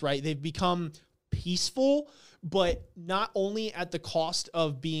in this, right? They've become peaceful, but not only at the cost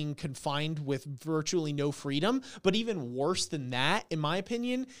of being confined with virtually no freedom, but even worse than that, in my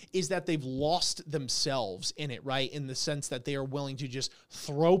opinion, is that they've lost themselves in it, right? In the sense that they are willing to just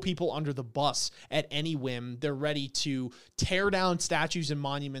throw people under the bus at any whim. They're ready to tear down statues and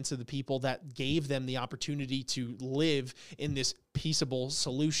monuments of the people that gave them the opportunity to live in this peaceable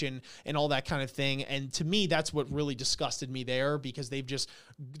solution and all that kind of thing. And to me, that's what really disgusted me there, because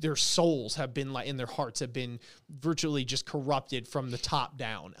their souls have been, like, in their hearts have been virtually just corrupted from the top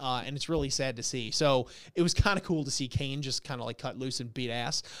down. And it's really sad to see. So it was kind of cool to see Kane just kind of like cut loose and beat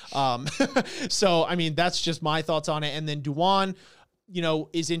ass. So, I mean, that's just my thoughts on it. And then Duan,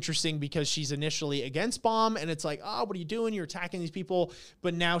 is interesting because she's initially against Bomb, and it's like, oh, what are you doing? You're attacking these people.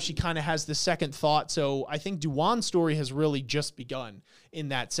 But now she kind of has the second thought. So I think Duan's story has really just begun in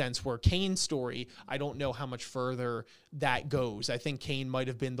that sense, where Kane's story, I don't know how much further that goes. I think Kane might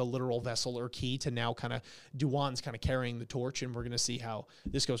have been the literal vessel or key to now kind of Duan's kind of carrying the torch, and we're going to see how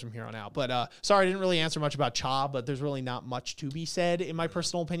this goes from here on out. But sorry, I didn't really answer much about Cha, but there's really not much to be said in my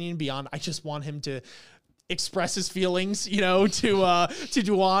personal opinion beyond I just want him to express his feelings, to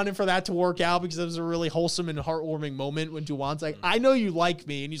Duan, and for that to work out, because it was a really wholesome and heartwarming moment when Duan's like, I know you like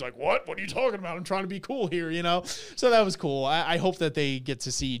me. And he's like, what are you talking about? I'm trying to be cool here, So that was cool. I hope that they get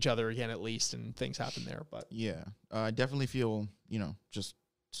to see each other again at least, and things happen there. But yeah, I definitely feel, just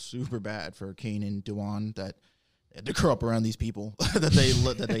super bad for Kane and Duan that to grow up around these people that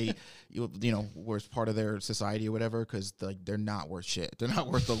they were part of their society or whatever, because like they're not worth shit. They're not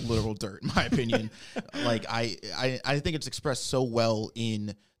worth the literal dirt, in my opinion. Like I think it's expressed so well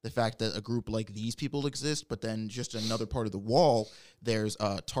in the fact that a group like these people exist, but then just another part of the wall, there's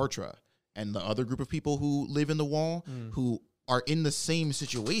Tartra and the other group of people who live in the wall who are in the same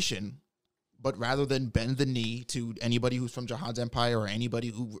situation. But rather than bend the knee to anybody who's from Jihad's empire or anybody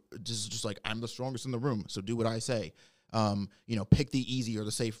who just like, I'm the strongest in the room, so do what I say. Pick the easy or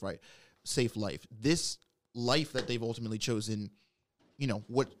the safe life. This life that they've ultimately chosen,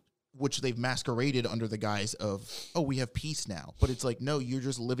 which they've masqueraded under the guise of, oh, we have peace now. But it's like, no, you're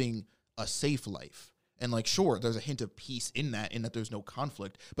just living a safe life. And like, sure, there's a hint of peace in that there's no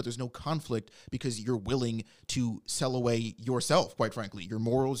conflict, but there's no conflict because you're willing to sell away yourself, quite frankly, your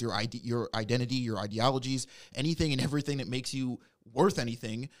morals, your identity, your ideologies, anything and everything that makes you worth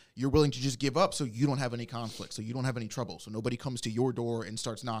anything, you're willing to just give up so you don't have any conflict, so you don't have any trouble, so nobody comes to your door and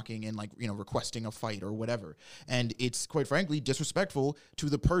starts knocking and requesting a fight or whatever. And it's quite frankly disrespectful to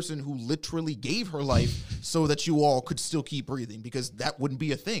the person who literally gave her life so that you all could still keep breathing, because that wouldn't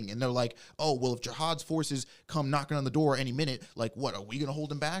be a thing. And they're like, oh, well, if Jihad's forces come knocking on the door any minute, like, what, are we going to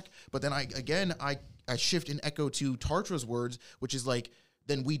hold them back? But then I shift and echo to Tartra's words, which is like,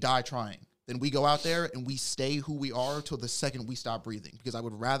 then we die trying. Then we go out there and we stay who we are till the second we stop breathing, because I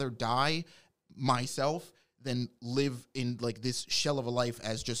would rather die myself than live in like this shell of a life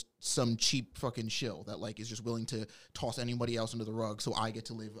as just some cheap fucking shill that like is just willing to toss anybody else under the rug so I get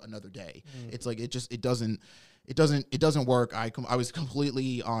to live another day. It's like it doesn't work. I was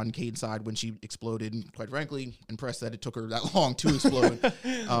completely on Cade's side when she exploded, and quite frankly impressed that it took her that long to explode.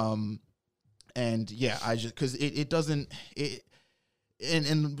 And yeah, I just, because it doesn't.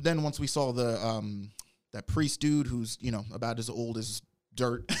 And then once we saw the that priest dude who's about as old as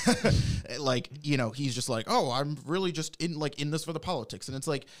dirt, like he's just like, oh, I'm really just in this for the politics, and it's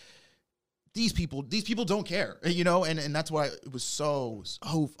like these people don't care, and that's why it was so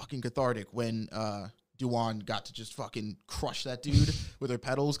fucking cathartic when Duan got to just fucking crush that dude with her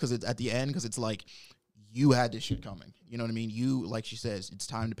pedals, because it's at the end, because it's like, you had this shit coming. You know what I mean? You, like she says, it's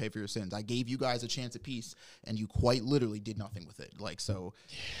time to pay for your sins. I gave you guys a chance at peace, and you quite literally did nothing with it. Like, so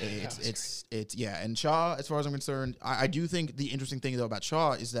it's yeah. And Shaw, as far as I'm concerned, I do think the interesting thing though about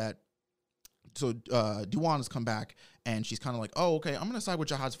Shaw is that, so Duan has come back, and she's kind of like, oh, okay, I'm going to side with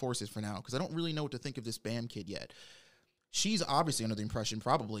Jihad's forces for now, because I don't really know what to think of this Bam kid yet. She's obviously under the impression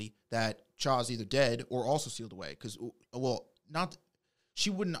probably that Shaw's either dead or also sealed away, because, well, not... She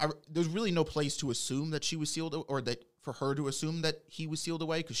wouldn't. There's really no place to assume that she was sealed, or that for her to assume that he was sealed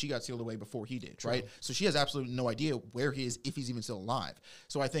away, because she got sealed away before he did, right? So she has absolutely no idea where he is, if he's even still alive.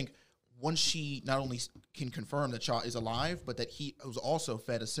 So I think once she not only can confirm that Shaw is alive, but that he was also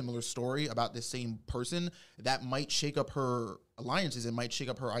fed a similar story about this same person, that might shake up her alliances and might shake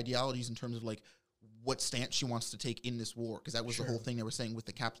up her ideologies in terms of like what stance she wants to take in this war, because that was the whole thing they were saying with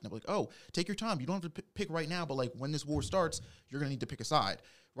the captain. They were like, oh, take your time. You don't have to pick right now, but like when this war starts, you're going to need to pick a side.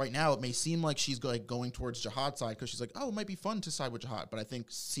 Right now, it may seem like she's like going towards Jihad's side, because she's like, oh, it might be fun to side with Jihad. But I think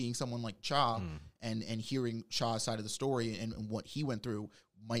seeing someone like Cha and hearing Shah's side of the story and what he went through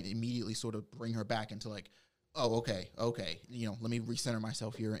might immediately sort of bring her back into like, oh, okay, let me recenter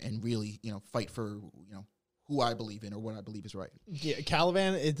myself here and really, fight for, who I believe in or what I believe is right. Yeah,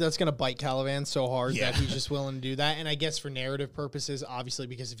 Caliban, that's going to bite Caliban so hard that he's just willing to do that. And I guess for narrative purposes, obviously,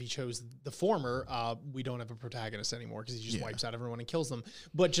 because if he chose the former, we don't have a protagonist anymore, because he just wipes out everyone and kills them.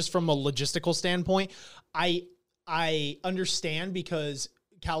 But just from a logistical standpoint, I understand, because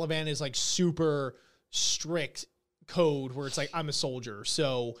Caliban is like super strict code where it's like, I'm a soldier,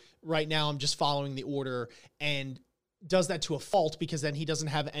 so right now I'm just following the order, and does that to a fault, because then he doesn't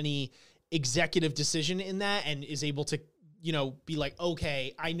have any executive decision in that, and is able to, be like,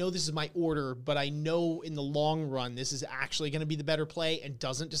 okay, I know this is my order, but I know in the long run, this is actually going to be the better play, and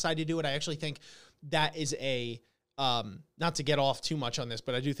doesn't decide to do it. I actually think that is not to get off too much on this,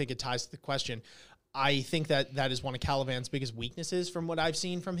 but I do think it ties to the question. I think that is one of Caliban's biggest weaknesses from what I've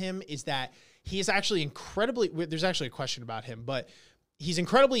seen from him, is that he is actually there's actually a question about him, but he's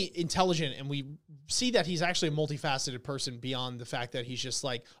incredibly intelligent, and we see that he's actually a multifaceted person beyond the fact that he's just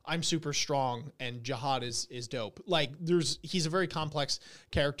like, I'm super strong and Jihad is dope. Like he's a very complex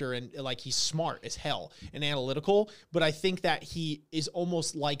character, and like he's smart as hell and analytical, but I think that he is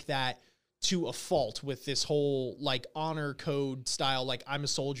almost like that to a fault with this whole like honor code style, like I'm a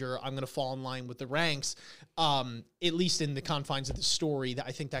soldier, I'm going to fall in line with the ranks. At least in the confines of the story, that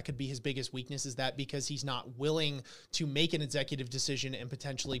I think that could be his biggest weakness, is that because he's not willing to make an executive decision and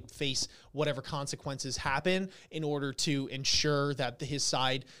potentially face whatever consequences happen in order to ensure that his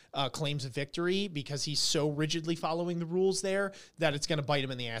side claims a victory, because he's so rigidly following the rules there that it's going to bite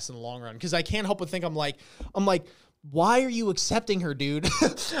him in the ass in the long run. Because I can't help but think, I'm like, why are you accepting her, dude?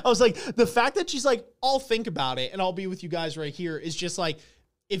 I was like, the fact that she's like, I'll think about it and I'll be with you guys right here is just like,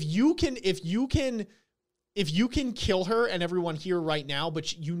 if you can kill her and everyone here right now,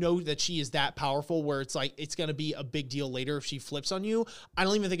 but you know that she is that powerful where it's like, it's going to be a big deal later if she flips on you, I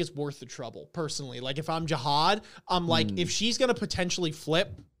don't even think it's worth the trouble, personally. Like, if I'm Jihad, I'm like, if she's going to potentially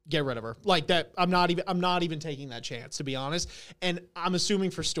flip, get rid of her. Like that, I'm not even taking that chance, to be honest. And I'm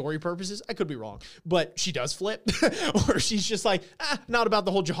assuming for story purposes, I could be wrong, but she does flip, or she's just like, not about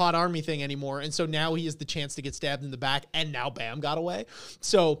the whole Jihad army thing anymore. And so now he has the chance to get stabbed in the back, and now bam, got away.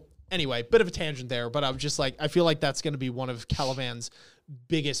 So anyway, bit of a tangent there, but I'm just like, I feel like that's going to be one of Calivan's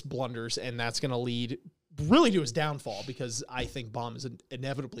biggest blunders, and that's going to lead really to his downfall, because I think Bomb is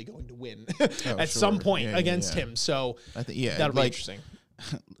inevitably going to win at some point against him. So I think that'll be interesting.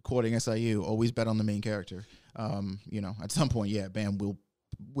 Quoting SIU, always bet on the main character. At some point, Bam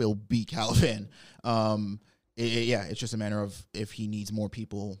will beat Calivan. It's just a matter of if he needs more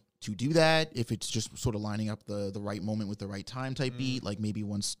people to do that, if it's just sort of lining up the right moment with the right time type beat, like maybe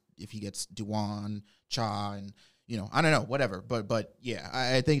once if he gets Duan, Cha, and I don't know, whatever. But yeah,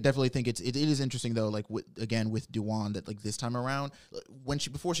 I definitely think it is interesting though. Like with Duan, that like this time around,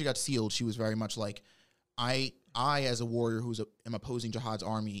 before she got sealed, she was very much like, I as a warrior am opposing Jihad's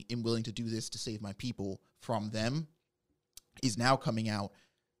army, am willing to do this to save my people from them, is now coming out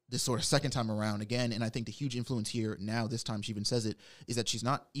this sort of second time around again. And I think the huge influence here now, this time she even says it, is that she's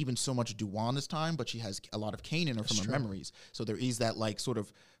not even so much Duan this time, but she has a lot of Kane in her from her memories. So there is that like sort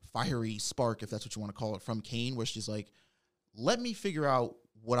of fiery spark, if that's what you want to call it, from Kane, where she's like, let me figure out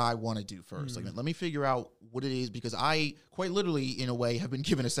what I want to do first. Like, let me figure out what it is, because I quite literally, in a way, have been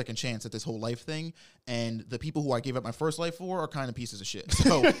given a second chance at this whole life thing. And the people who I gave up my first life for are kind of pieces of shit.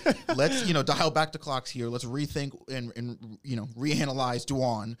 So let's, dial back the clocks here. Let's rethink and reanalyze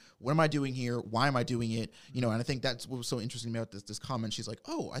Duan. What am I doing here? Why am I doing it? And I think that's what was so interesting about this comment. She's like,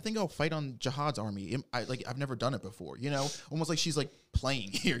 oh, I think I'll fight on Jihad's army. I've never done it before, almost like she's like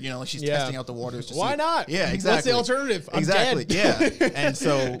playing here, like she's testing out the waters. Why not? Yeah, exactly. What's the alternative? I'm exactly. dead. Yeah. And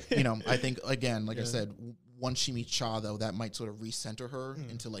so, I think, again, like I said, once she meets Cha, though, that might sort of recenter her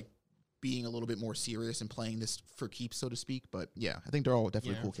into like being a little bit more serious and playing this for keeps, so to speak. But yeah, I think they're all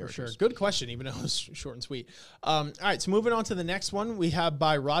definitely cool characters. Sure. Good question, even though it was short and sweet. All right, so moving on to the next one, we have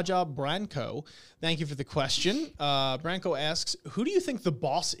by Raja Branko. Thank you for the question. Branko asks, who do you think the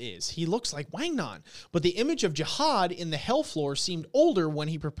boss is? He looks like Wang Nan, but the image of Jihad in the Hell Floor seemed older when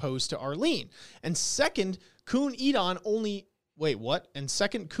he proposed to Arlene. And second, Kun Edon only... Wait, what? And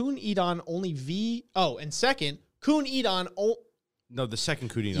second, Kun Edon only V... Oh, and second, Kun Edon... No, the second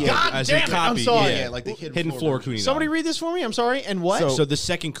Kun Edon. God as damn in it, I'm copy, sorry. Yeah, like the hidden floor Kun Edon. Somebody read this for me. I'm sorry. And what? So the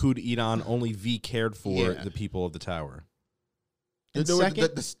second Kun Edon only V cared for the people of the tower. The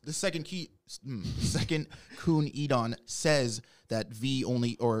second Kun Edon says that V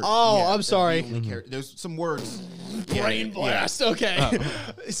only I'm sorry. There's some words. Brain blast. Okay.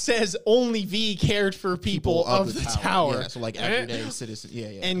 It says only V cared for people of the tower. Yeah, so like everyday citizen. Yeah.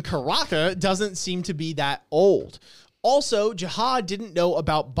 And Karaka doesn't seem to be that old. Also, Jihad didn't know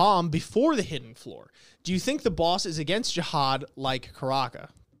about Bomb before the hidden floor. Do you think the boss is against Jihad like Karaka?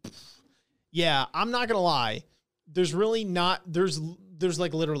 Yeah, I'm not going to lie. There's really not, there's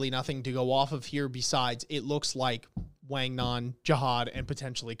like literally nothing to go off of here besides it looks like Wang Nan, Jihad, and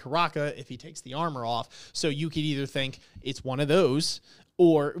potentially Karaka if he takes the armor off. So you could either think it's one of those,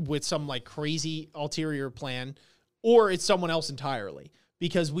 or with some like crazy ulterior plan, or it's someone else entirely.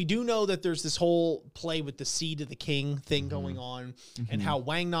 Because we do know that there's this whole play with the seed of the king thing going on, and how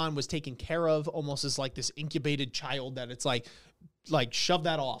Wang Nan was taken care of almost as like this incubated child, that it's like shove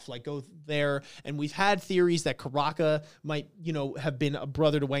that off, like go there. And we've had theories that Karaka might, have been a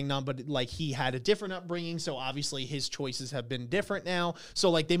brother to Wang Nan, but like he had a different upbringing. So obviously his choices have been different now. So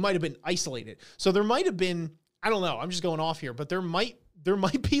like they might have been isolated. So there might have been, I don't know, I'm just going off here, but there might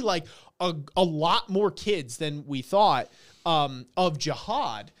be like a lot more kids than we thought of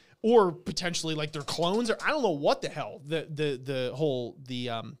Jihad, or potentially like their clones, or I don't know what the hell the whole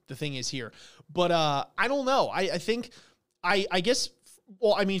thing is here. But I don't know. I think I guess,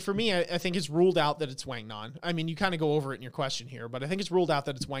 well, I mean, for me, I think it's ruled out that it's Wang Nan. I mean, you kind of go over it in your question here, but I think it's ruled out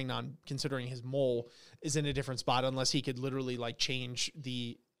that it's Wang Nan, considering his mole is in a different spot, unless he could literally like change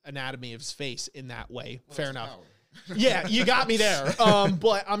the anatomy of his face in that way. Fair enough. Yeah, you got me there.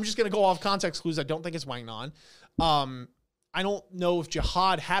 But I'm just going to go off context clues. I don't think it's Wang Nan. I don't know if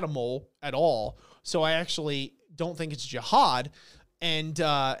Jihad had a mole at all. So I actually don't think it's Jihad. And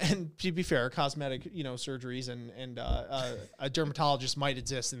to be fair, cosmetic, surgeries and a dermatologist might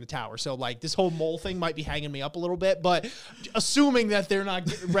exist in the tower. So like this whole mole thing might be hanging me up a little bit, but assuming that they're not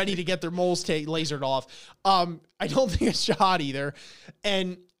ready to get their moles lasered off, I don't think it's Jihad either.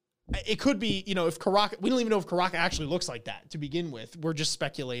 And it could be, if Karaka, we don't even know if Karaka actually looks like that to begin with. We're just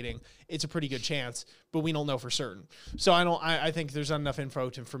speculating. It's a pretty good chance, but we don't know for certain. So I think there's not enough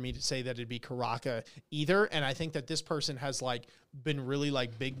info for me to say that it'd be Karaka either. And I think that this person has been really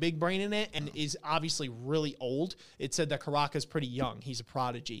big brain in it and is obviously really old. It said that Karaka is pretty young. He's a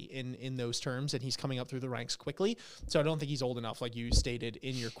prodigy in those terms, and he's coming up through the ranks quickly. So I don't think he's old enough, like you stated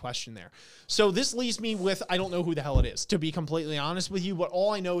in your question there. So this leaves me with, I don't know who the hell it is, to be completely honest with you, but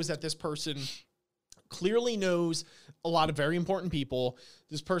all I know is that this person clearly knows a lot of very important people.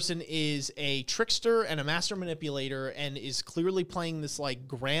 This person is a trickster and a master manipulator and is clearly playing this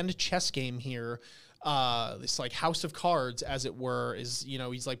grand chess game here. This house of cards, as it were, is,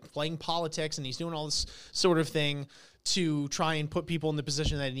 he's playing politics and he's doing all this sort of thing to try and put people in the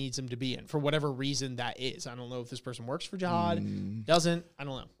position that he needs them to be in for whatever reason that is. I don't know if this person works for Jihad, doesn't. I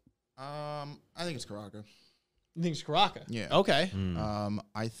don't know. I think it's Karaka. You think it's Karaka? Yeah. Okay.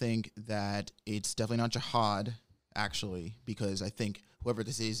 I think that it's definitely not Jihad, actually, because I think whoever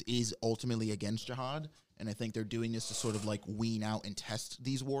this is ultimately against Jihad, and I think they're doing this to sort of wean out and test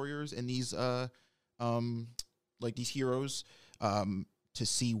these warriors and these these heroes to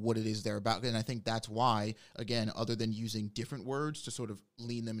see what it is they're about. And I think that's why, again, other than using different words to sort of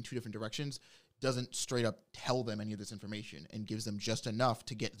lean them in two different directions, doesn't straight up tell them any of this information and gives them just enough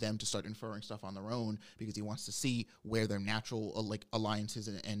to get them to start inferring stuff on their own, because he wants to see where their natural alliances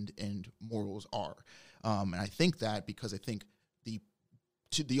and morals are. And I think that because I think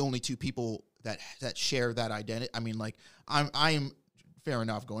the only two people that share that identity, I am fair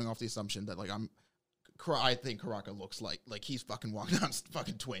enough going off the assumption that I think Karaka looks like he's fucking Wang Nan's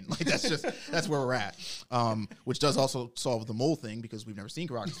fucking twin. That's where we're at. Which does also solve the mole thing because we've never seen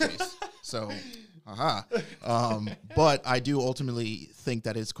Karaka's face. So, but I do ultimately think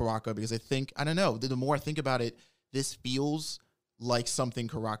that it's Karaka because I don't know, the more I think about it, this feels like something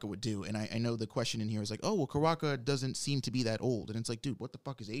Karaka would do. And I know the question in here is oh, well, Karaka doesn't seem to be that old. And it's dude, what the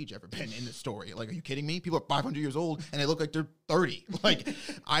fuck has age ever been in this story? Are you kidding me? People are 500 years old and they look like they're 30.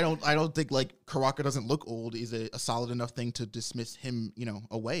 I don't think Karaka doesn't look old is a solid enough thing to dismiss him,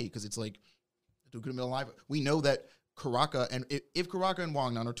 away. Cause it's dude could have been alive. We know that Karaka, and if Karaka and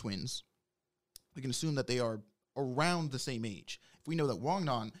Wang Nan are twins, we can assume that they are around the same age. If we know that Wang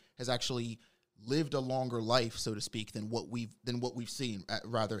Nan has actually lived a longer life, so to speak, than what we've seen.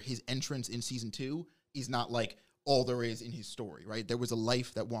 Rather, his entrance in season 2 is not all there is in his story, right? There was a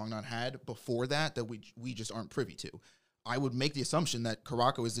life that Wang Nan had before that we just aren't privy to. I would make the assumption that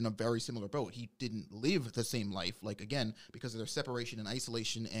Karaka is in a very similar boat. He didn't live the same life, again, because of their separation and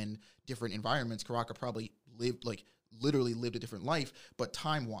isolation and different environments. Karaka probably literally lived a different life, but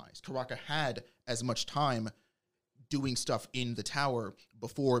time-wise, Karaka had as much time doing stuff in the tower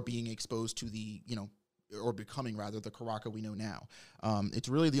before being exposed to the, or becoming rather the Karaka we know now. It's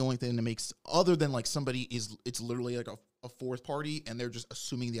really the only thing that makes, other than somebody it's literally a fourth party and they're just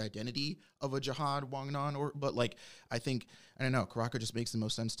assuming the identity of a Jihad Wang Nan, but I don't know, Karaka just makes the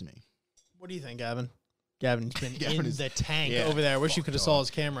most sense to me. What do you think, Gavin? Gavin's been in the tank over there. I wish you could have saw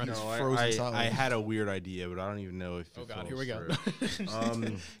his camera. No, I had a weird idea, but I don't even know if oh god, here we go.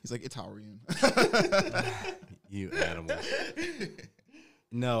 He's it's Halloween. You animal.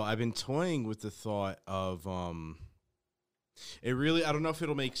 No, I've been toying with the thought of it really, I don't know if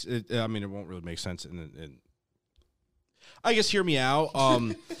it'll make it, it won't really make sense and I guess hear me out.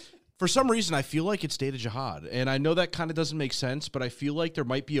 For some reason, I feel like it's Data Jihad. And I know that kind of doesn't make sense, but I feel like there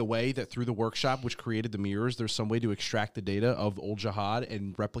might be a way that through the workshop which created the mirrors, there's some way to extract the data of old Jihad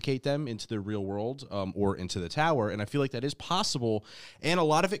and replicate them into the real world or into the tower. And I feel like that is possible. And a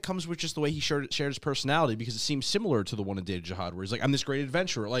lot of it comes with just the way he shared his personality, because it seems similar to the one in Data Jihad where he's I'm this great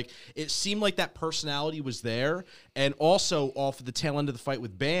adventurer. It seemed like that personality was there. And also off the tail end of the fight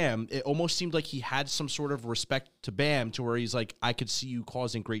with Bam, it almost seemed like he had some sort of respect to Bam to where he's I could see you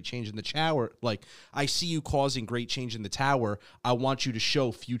causing great change in the tower. I see you causing great change in the tower. I want you to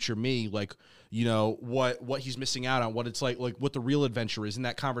show future me, what he's missing out on, what it's like what the real adventure is in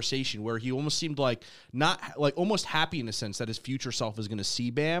that conversation where he almost seemed almost happy in a sense that his future self is going to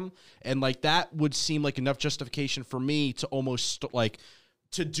see Bam. And that would seem like enough justification for me to almost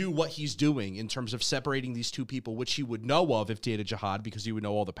to do what he's doing in terms of separating these two people, which he would know of if Data Jihad, because he would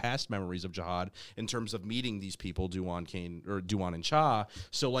know all the past memories of Jihad in terms of meeting these people, Duan, Kane, or Duan and Cha.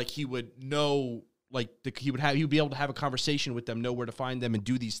 So like he would know, like he would be able to have a conversation with them, know where to find them, and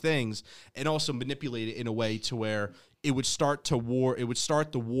do these things, and also manipulate it in a way to where it would start the war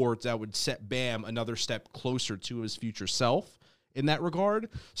that would set Bam another step closer to his future self in that regard.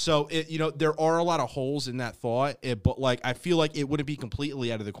 So there are a lot of holes in that thought, but like I feel like it wouldn't be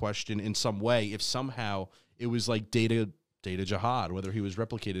completely out of the question in some way if somehow it was like Data Jihad, whether he was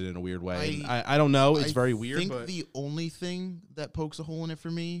replicated in a weird way. I don't know. It's very weird. I think the only thing that pokes a hole in it for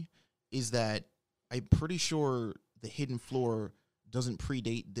me is that I'm pretty sure the hidden floor doesn't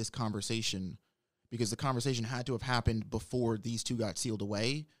predate this conversation, because the conversation had to have happened before these two got sealed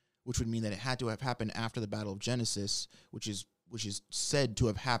away, which would mean that it had to have happened after the Battle of Genesis, which is said to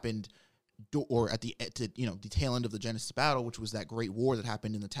have happened or at the tail end of the Genesis battle, which was that great war that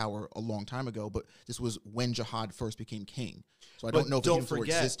happened in the tower a long time ago. But this was when Jihad first became king. So I don't know if the hidden floor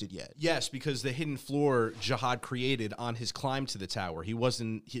existed yet. Yes, because the hidden floor Jihad created on his climb to the tower.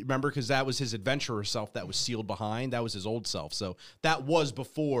 Remember, because that was his adventurer self that was sealed behind. That was his old self. So that was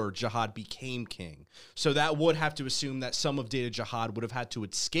before Jihad became king. So that would have to assume that some of Data Jihad would have had to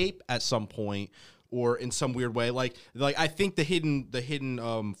escape at some point, or in some weird way. Like I think the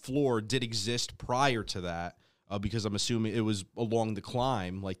hidden floor did exist prior to that, because I'm assuming it was along the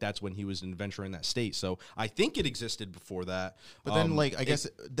climb. Like that's when he was an adventurer in that state. So I think it existed before that. But then,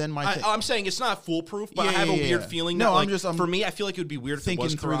 I'm saying it's not foolproof. But I have a weird feeling. No, that, for me, I feel like it would be weird if thinking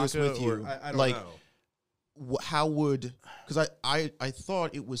it was through Karaka, this with you. I don't know. How would, because I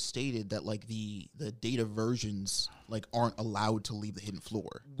thought it was stated that like the data versions like aren't allowed to leave the hidden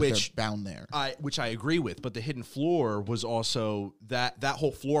floor, which they're bound there. Which I agree with, but the hidden floor was also that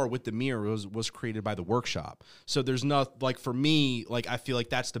whole floor with the mirror was created by the workshop. So there's not, like, for me, like I feel like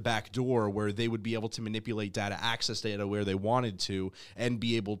that's the back door where they would be able to manipulate data, access data where they wanted to, and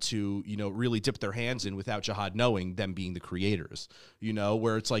be able to really dip their hands in without Jihad knowing, them being the creators.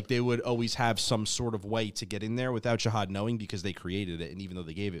 Where it's like they would always have some sort of way to get in there without Jihad knowing, because they created it, and even though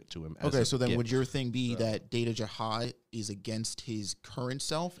they gave it to him. Okay, so then would your thing be that Data Jihad is against his current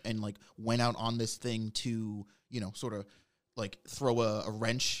self and like went out on this thing to sort of like throw a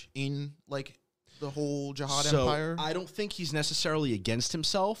wrench in like the whole Jihad empire? I don't think he's necessarily against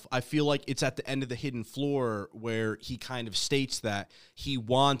himself. I feel like it's at the end of the hidden floor where he kind of states that he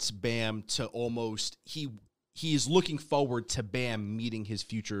wants Bam to almost he is looking forward to Bam meeting his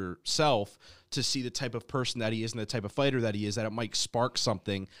future self, to see the type of person that he is and the type of fighter that he is, that it might spark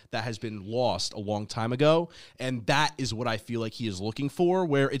something that has been lost a long time ago. And that is what I feel like he is looking for,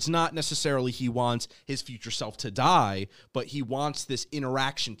 where it's not necessarily he wants his future self to die, but he wants this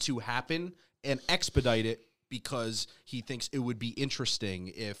interaction to happen and expedite it, because he thinks it would be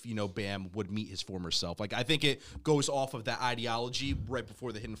interesting if, Bam would meet his former self. Like, I think it goes off of that ideology right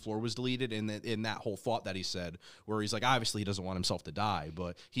before the hidden floor was deleted, and in that whole thought that he said, where he's like, obviously he doesn't want himself to die,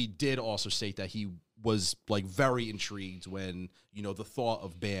 but he did also state that he was like very intrigued when, the thought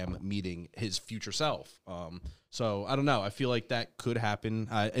of Bam meeting his future self. So I don't know. I feel like that could happen.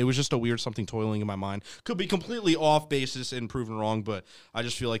 It was just a weird something toiling in my mind. Could be completely off basis and proven wrong, but I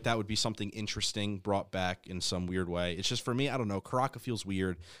just feel like that would be something interesting brought back in some weird way. It's just, for me, I don't know. Karaka feels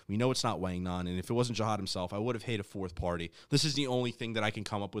weird. We know it's not weighing on, and if it wasn't Jihad himself, I would have hated a fourth party. This is the only thing that I can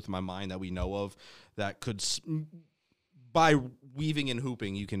come up with in my mind that we know of that could, by weaving and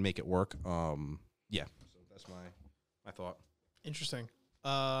hooping, you can make it work. Yeah. So that's my thought. Interesting.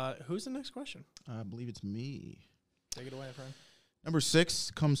 Who's the next question? I believe it's me. Take it away, friend. Number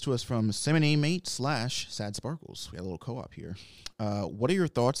 6 comes to us from Seminamate / Sad Sparkles. We had a little co-op here. What are your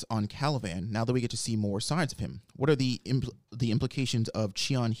thoughts on Caliban now that we get to see more sides of him? What are the implications of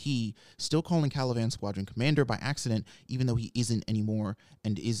Cheon Hee still calling Caliban Squadron Commander by accident, even though he isn't anymore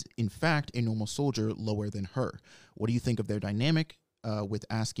and is, in fact, a normal soldier lower than her? What do you think of their dynamic with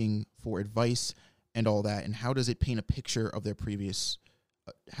asking for advice and all that, and how does it paint a picture of their previous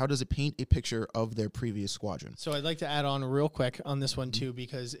squadron? So I'd like to add on real quick on this one too,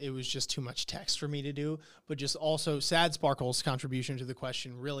 because it was just too much text for me to do, but just also Sad Sparkle's contribution to the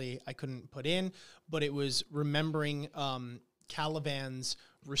question, really, I couldn't put in, but it was remembering Caliban's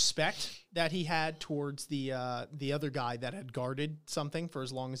respect that he had towards the other guy that had guarded something for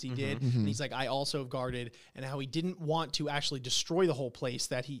as long as he did. And he's like, I also have guarded, and how he didn't want to actually destroy the whole place,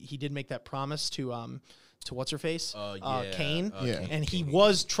 that he did make that promise to what's her face? Kane. And he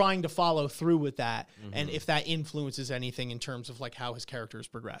was trying to follow through with that. And if that influences anything in terms of like how his character has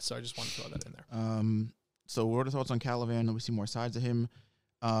progressed. So I just want to throw that in there. So what are the thoughts on Caliban? We see more sides of him.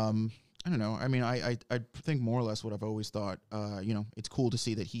 I don't know. I mean, I think more or less what I've always thought. It's cool to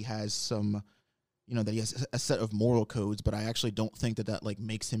see that he has some, that he has a set of moral codes, but I actually don't think that like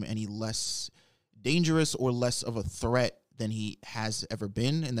makes him any less dangerous or less of a threat than he has ever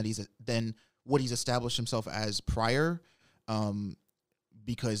been, and that than what he's established himself as prior,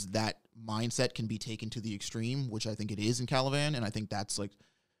 because that mindset can be taken to the extreme, which I think it is in Caliban, and I think that's like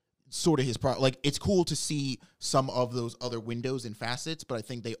sort of his like it's cool to see some of those other windows and facets, but I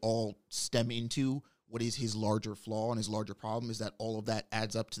think they all stem into what is his larger flaw, and his larger problem is that all of that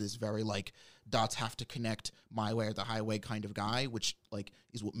adds up to this very like dots have to connect, my way or the highway kind of guy, which like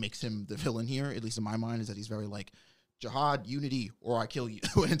is what makes him the villain here, at least in my mind, is that he's very like jihad, unity, or I kill you.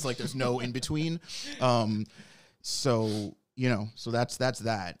 And it's like there's no in between. So that's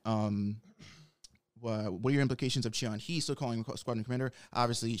that. What are your implications of Chian He still calling him squadron commander?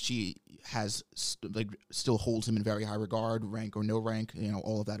 Obviously, she has still holds him in very high regard, rank or no rank.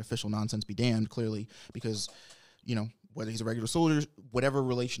 All of that official nonsense be damned. Clearly, because whether he's a regular soldier, whatever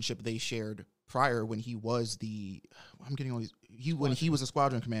relationship they shared prior when he was when he was a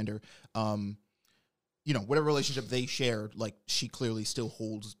squadron commander, whatever relationship they shared, like she clearly still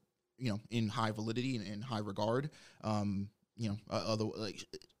holds, in high validity and in high regard.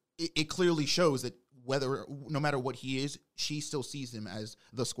 It clearly shows that no matter what he is, she still sees him as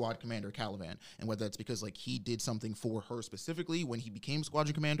the squad commander, Caliban. And whether it's because like he did something for her specifically when he became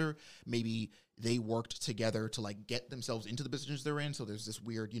squadron commander, maybe they worked together to like get themselves into the positions they're in. So there's this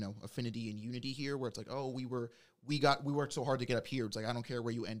weird, affinity and unity here where it's like, oh, we worked so hard to get up here. It's like, I don't care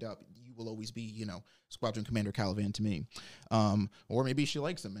where you end up. You will always be, squadron commander Caliban to me. Or maybe she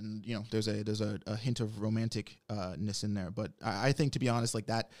likes him and, there's a hint of romanticness in there. But I think, to be honest, like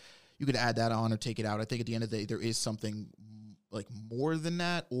that, you could add that on or take it out. I think at the end of the day, there is something like more than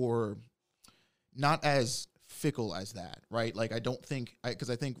that, or not as fickle as that, right? Like I don't think, because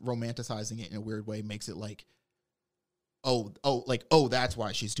I think romanticizing it in a weird way makes it like, oh, that's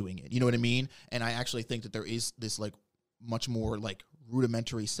why she's doing it. You know what I mean? And I actually think that there is this like much more like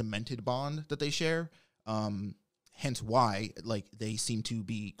rudimentary cemented bond that they share. Hence why like they seem to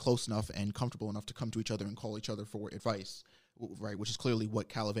be close enough and comfortable enough to come to each other and call each other for advice. Right, which is clearly what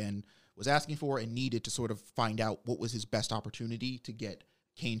Caliban was asking for and needed to sort of find out what was his best opportunity to get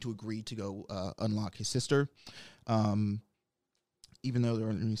Kane to agree to go unlock his sister. Even though there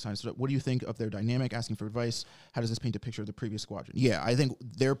aren't any signs. What do you think of their dynamic, asking for advice? How does this paint a picture of the previous squadron? Yeah, I think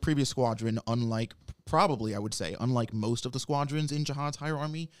their previous squadron, unlike most of the squadrons in Jihad's Higher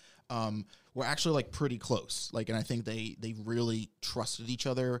Army, were actually like pretty close. Like, and I think they really trusted each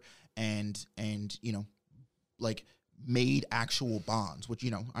other and like made actual bonds, which,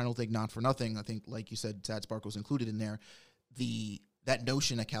 I don't think not for nothing. I think, like you said, Sad Sparkle's included in there. That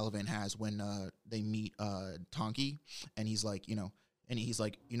notion that Caliban has when they meet Tonki, and he's like, you know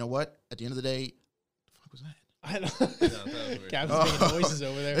what? At the end of the day, the fuck was that? I don't. Captain's making noises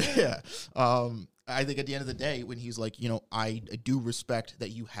over there. Yeah. I think at the end of the day, when he's like, I do respect that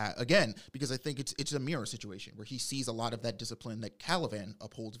you have, again, because I think it's a mirror situation where he sees a lot of that discipline that Caliban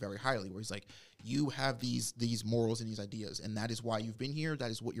upholds very highly, where he's like, you have these morals and these ideas, and that is why you've been here.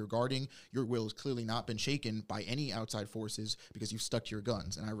 That is what you're guarding. Your will has clearly not been shaken by any outside forces because you've stuck to your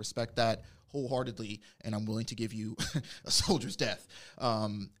guns. And I respect that wholeheartedly, and I'm willing to give you a soldier's death. I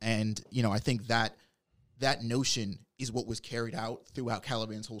think that notion is what was carried out throughout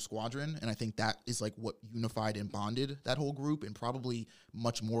Caliban's whole squadron, and I think that is like what unified and bonded that whole group, and probably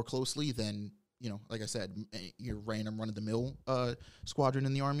much more closely than, like I said, your random run-of-the-mill squadron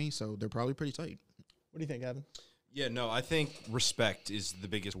in the Army, so they're probably pretty tight. What do you think, Evan? Yeah, no, I think respect is the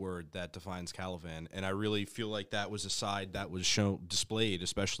biggest word that defines Caliban, and I really feel like that was a side that was displayed,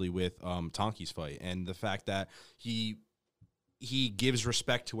 especially with Tonki's fight, and the fact that he gives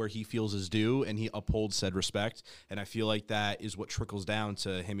respect to where he feels is due, and he upholds said respect. And I feel like that is what trickles down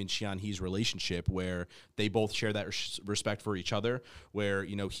to him and Chian He's relationship, where they both share that respect for each other, where,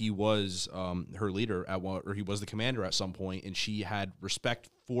 he was her leader or he was the commander at some point, and she had respect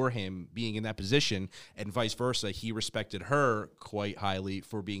for him being in that position, and vice versa. He respected her quite highly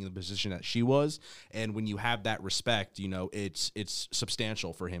for being in the position that she was. And when you have that respect, it's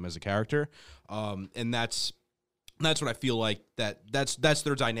substantial for him as a character. And that's what I feel like that's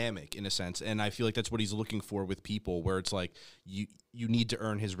their dynamic in a sense, and I feel like that's what he's looking for with people, where it's like you need to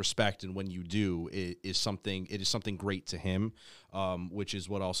earn his respect, and when you do, it is something great to him, which is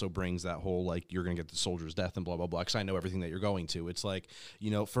what also brings that whole like you're gonna get the soldier's death and blah blah blah. Because I know everything that you're going to. It's like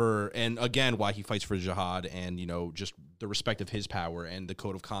and again why he fights for jihad and just the respect of his power and the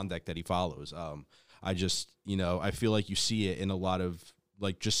code of conduct that he follows. I feel like you see it in a lot of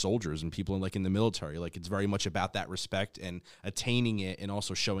like just soldiers and people in the military. Like it's very much about that respect and attaining it and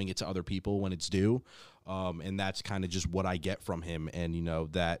also showing it to other people when it's due. And that's kind of just what I get from him. And,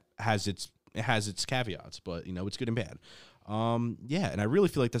 that has it has its caveats, but it's good and bad. And I really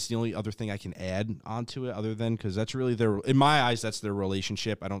feel like that's the only other thing I can add onto it other than, because that's really in my eyes, that's their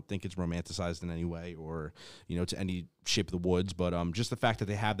relationship. I don't think it's romanticized in any way or, to any shape of the woods, but just the fact that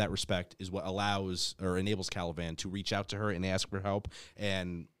they have that respect is what allows or enables Calivan to reach out to her and ask for help,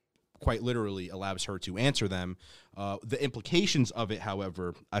 and quite literally allows her to answer them. The implications of it,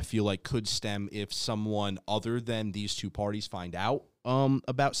 however, I feel like could stem if someone other than these two parties find out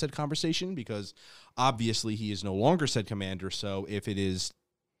about said conversation, because obviously he is no longer said commander. So if it is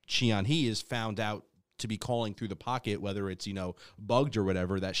Chian He is found out to be calling through the pocket, whether it's, bugged or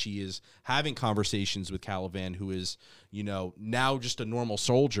whatever, that she is having conversations with Calivan, who is, now just a normal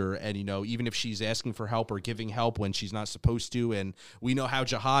soldier. And, even if she's asking for help or giving help when she's not supposed to. And we know how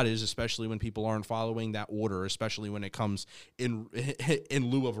jihad is, especially when people aren't following that order, especially when it comes in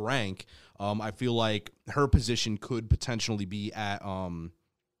lieu of rank. I feel like her position could potentially be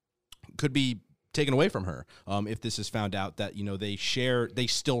taken away from her if this is found out that they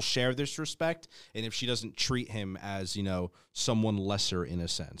still share this respect, and if she doesn't treat him as someone lesser in a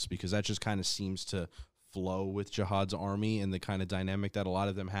sense, because that just kind of seems to flow with Jihad's army, and the kind of dynamic that a lot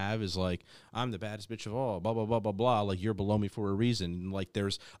of them have is like, I'm the baddest bitch of all, blah blah blah blah blah, like you're below me for a reason. And, like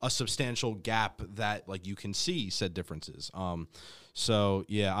there's a substantial gap that like you can see said differences. So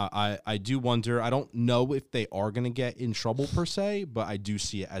yeah, I do wonder. I don't know if they are going to get in trouble per se, but I do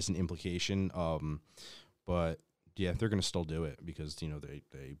see it as an implication. But yeah, they're going to still do it because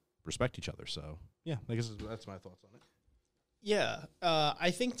they respect each other. So yeah, I guess that's my thoughts on it. Yeah,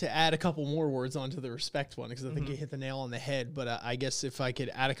 I think to add a couple more words onto the respect one, because I think you hit the nail on the head, but I guess if I could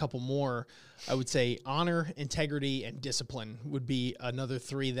add a couple more, I would say honor, integrity, and discipline would be another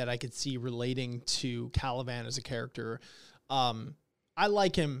three that I could see relating to Calivan as a character. I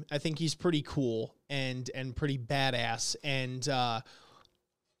like him. I think he's pretty cool and pretty badass, and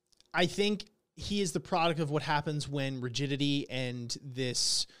I think he is the product of what happens when rigidity and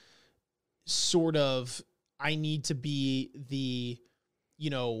this sort of I need to be the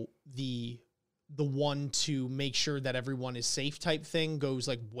one to make sure that everyone is safe type thing goes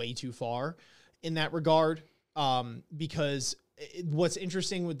like way too far in that regard. Because what's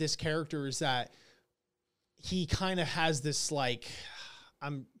interesting with this character is that he kind of has this, like,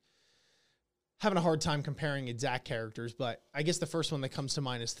 I'm having a hard time comparing exact characters, but I guess the first one that comes to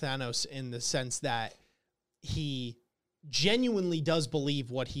mind is Thanos, in the sense that he genuinely does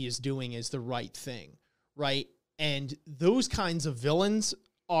believe what he is doing is the right thing. Right. And those kinds of villains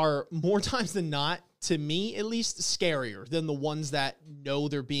are more times than not, to me at least, scarier than the ones that know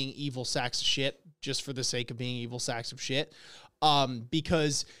they're being evil sacks of shit just for the sake of being evil sacks of shit.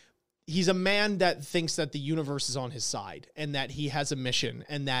 Because he's a man that thinks that the universe is on his side and that he has a mission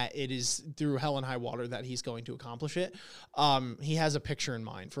and that it is through hell and high water that he's going to accomplish it. He has a picture in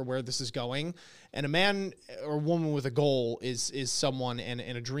mind for where this is going. And a man or woman with a goal is someone, and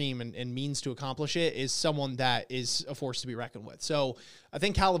a dream and means to accomplish it is someone that is a force to be reckoned with. So I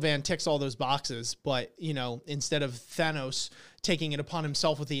think Calivan ticks all those boxes, but, instead of Thanos taking it upon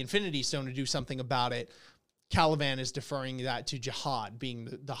himself with the Infinity Stone to do something about it, Calivan is deferring that to Jihad,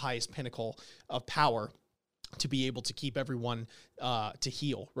 being the highest pinnacle of power, to be able to keep everyone to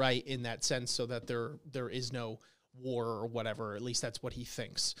heal, right, in that sense, so that there is no war or whatever. At least that's what he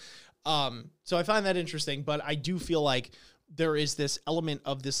thinks. So I find that interesting, but I do feel like there is this element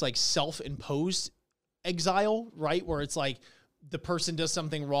of this like self-imposed exile, right, where it's like the person does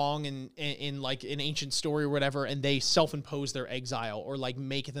something wrong in like an ancient story or whatever, and they self-impose their exile or like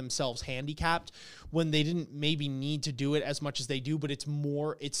make themselves handicapped when they didn't maybe need to do it as much as they do, but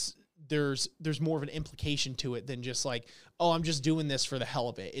there's more of an implication to it than just like, oh, I'm just doing this for the hell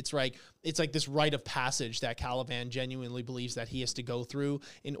of it. It's like this rite of passage that Calivan genuinely believes that he has to go through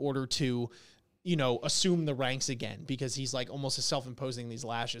in order to, assume the ranks again, because he's like almost self-imposing these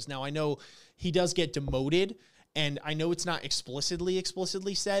lashes. Now I know he does get demoted, and I know it's not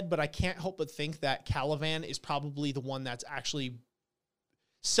explicitly said, but I can't help but think that Calivan is probably the one that's actually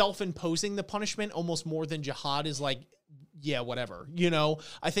self-imposing the punishment almost more than Jihad is like, yeah, whatever.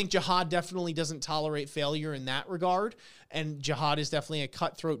 I think Jihad definitely doesn't tolerate failure in that regard, and Jihad is definitely a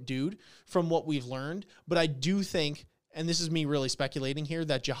cutthroat dude from what we've learned. But I do think, and this is me really speculating here,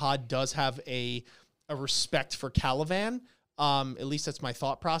 that Jihad does have a respect for Calivan. At least that's my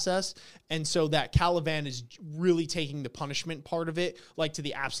thought process. And so that Calivan is really taking the punishment part of it, like, to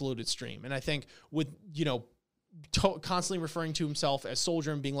the absolute extreme. And I think with, constantly referring to himself as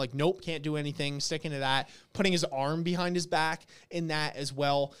soldier and being like, nope, can't do anything, sticking to that, putting his arm behind his back in that as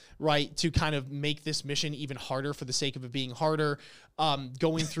well, right, to kind of make this mission even harder for the sake of it being harder.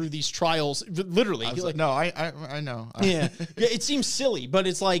 Going through these trials, literally. No, I know. Yeah, it seems silly, but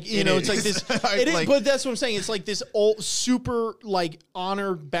it's like, you know, it's like this. It is, but that's what I'm saying. It's like this old super like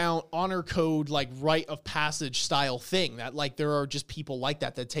honor code, like rite of passage style thing that like there are just people like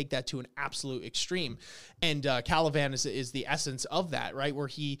that take that to an absolute extreme. And Caliban is the essence of that, right?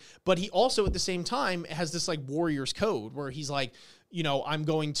 But he also at the same time has this like warrior's code where he's like, you know,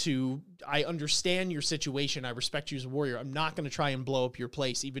 I understand your situation. I respect you as a warrior. I'm not going to try and blow up your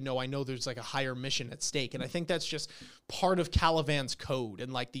place, even though I know there's like a higher mission at stake. And I think that's just part of Caliban's code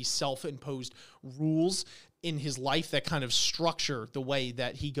and like these self-imposed rules in his life that kind of structure the way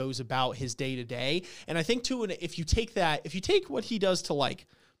that he goes about his day to day. And I think too, if you take what he does to like,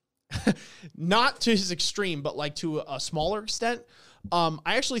 not to his extreme, but like to a smaller extent, I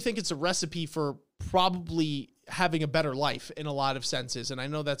actually think it's a recipe for probably having a better life in a lot of senses. And I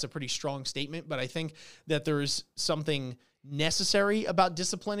know that's a pretty strong statement, but I think that there's something necessary about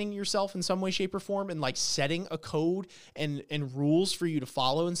disciplining yourself in some way, shape, or form, and like setting a code and rules for you to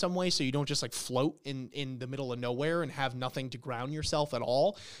follow in some way, so you don't just like float in the middle of nowhere and have nothing to ground yourself at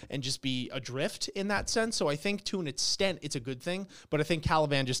all and just be adrift in that sense. So I think to an extent it's a good thing, but I think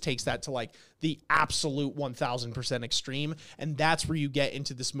Caliban just takes that to like the absolute 1000% extreme, and that's where you get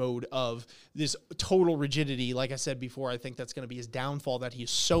into this mode of this total rigidity. Like I said before, I think that's going to be his downfall, that he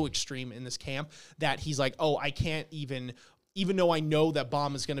is so extreme in this camp that he's like, oh, I can't even though I know that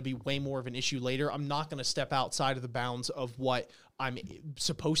bomb is going to be way more of an issue later, I'm not going to step outside of the bounds of what I'm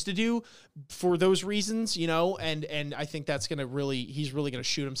supposed to do for those reasons, you know? And I think that's going to he's really going to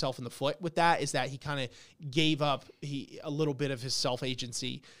shoot himself in the foot with that, is that he kind of gave up a little bit of his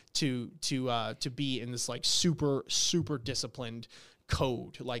self-agency to be in this like super, super disciplined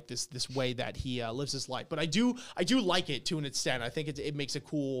code, like this way that he lives his life. But I do like it to an extent. I think it makes a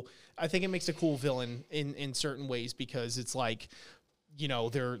cool villain in certain ways, because it's like, you know,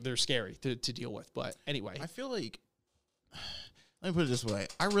 they're scary to deal with. But anyway, I feel like, let me put it this way,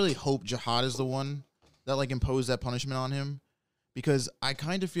 I really hope Jihad is the one that like imposed that punishment on him, because I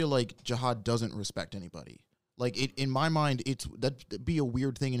kind of feel like Jihad doesn't respect anybody. Like in my mind, that'd be a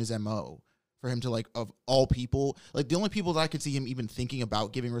weird thing in his MO. For him to, like, of all people, like, the only people that I could see him even thinking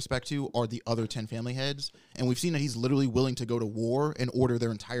about giving respect to are the other 10 family heads. And we've seen that he's literally willing to go to war and order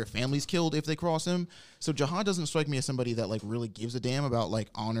their entire families killed if they cross him. So Jihad doesn't strike me as somebody that, like, really gives a damn about, like,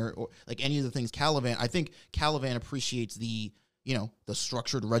 honor or, like, any of the things Caliban. I think Caliban appreciates the, you know, the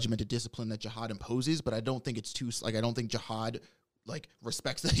structured regimented discipline that Jihad imposes, but I don't think it's too, like, I don't think Jihad, like,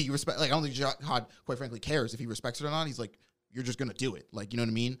 respects that I don't think Jihad, quite frankly, cares if he respects it or not. He's like, you're just going to do it. Like, you know what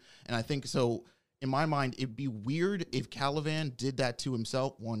I mean? And I think so, in my mind, it'd be weird if Caliban did that to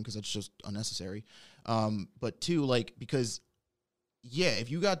himself. One, because it's just unnecessary. But two, like, because, yeah,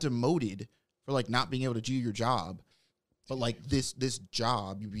 if you got demoted for, like, not being able to do your job, but, like, this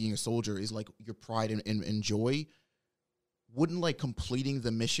job, you being a soldier, is, like, your pride and joy, wouldn't, like, completing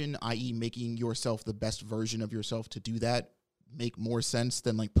the mission, i.e. making yourself the best version of yourself to do that, make more sense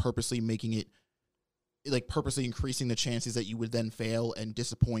than, like, purposely increasing the chances that you would then fail and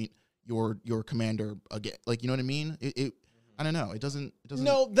disappoint your commander again? Like, you know what I mean? I don't know. It doesn't.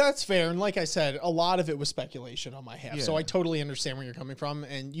 No, that's fair. And like I said, a lot of it was speculation on my half. Yeah. So I totally understand where you're coming from,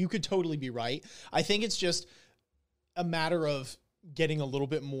 and you could totally be right. I think it's just a matter of getting a little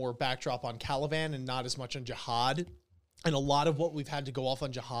bit more backdrop on Caliban and not as much on Jihad. And a lot of what we've had to go off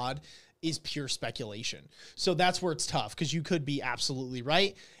on Jihad is pure speculation. So that's where it's tough, because you could be absolutely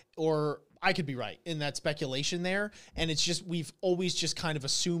right, or I could be right in that speculation there. And it's just, we've always just kind of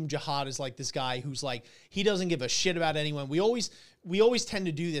assumed Jihad is like this guy who's like, he doesn't give a shit about anyone. We always tend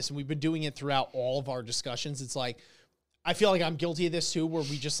to do this, and we've been doing it throughout all of our discussions. It's like, I feel like I'm guilty of this too, where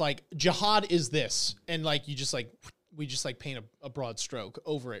we just like, Jihad is this. And like, we just like paint a broad stroke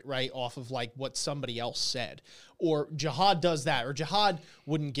over it, right? Off of like what somebody else said, or Jihad does that, or Jihad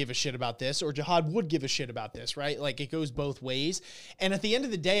wouldn't give a shit about this, or Jihad would give a shit about this, right? Like, it goes both ways. And at the end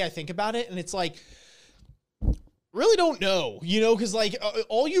of the day, I think about it and it's like, really don't know, you know, because like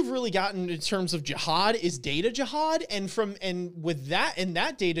all you've really gotten in terms of Jihad is data Jihad. And with that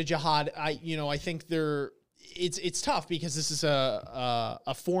data Jihad, I think it's tough, because this is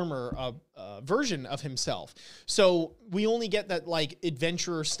a former version of himself. So we only get that like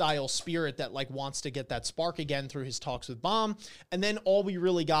adventurer style spirit that like wants to get that spark again through his talks with Bomb. And then all we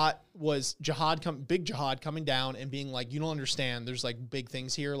really got was big Jihad coming down and being like, you don't understand. There's like big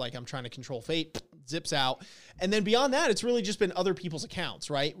things here. Like, I'm trying to control fate, zips out. And then beyond that, it's really just been other people's accounts,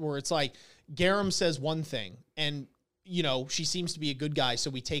 right? Where it's like, Garam says one thing, and you know, she seems to be a good guy, so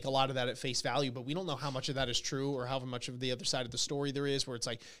we take a lot of that at face value, but we don't know how much of that is true or how much of the other side of the story there is, where it's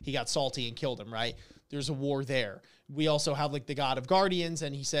like he got salty and killed him, right? There's a war there. We also have like the God of Guardians,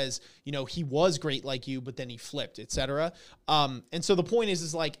 and he says, you know, he was great like you, but then he flipped, etc. And so the point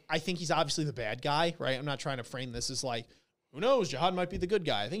is like, I think he's obviously the bad guy, right? I'm not trying to frame this as like, who knows, Jihad might be the good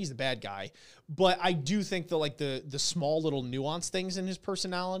guy. I think he's the bad guy. But I do think that like the small little nuanced things in his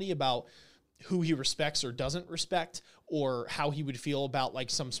personality about who he respects or doesn't respect, or how he would feel about like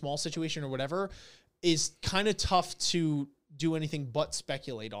some small situation or whatever, is kind of tough to do anything but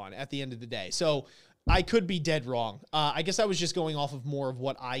speculate on at the end of the day. So I could be dead wrong. I guess I was just going off of more of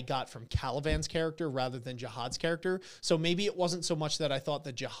what I got from Calivan's character rather than Jihad's character. So maybe it wasn't so much that I thought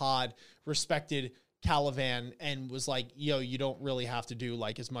that Jihad respected Calivan and was like, yo, you don't really have to do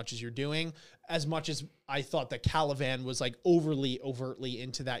like as much as you're doing, as much as I thought that Calivan was like overtly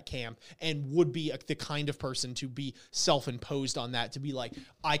into that camp and would be the kind of person to be self-imposed on that, to be like,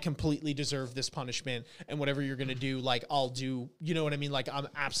 I completely deserve this punishment, and whatever you're going to do, like I'll do, you know what I mean? Like I'm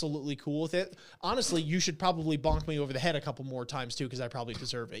absolutely cool with it. Honestly, you should probably bonk me over the head a couple more times too, because I probably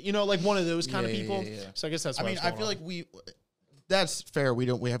deserve it. You know, like one of those kind of people. Yeah. So I guess that's what I feel like that's fair.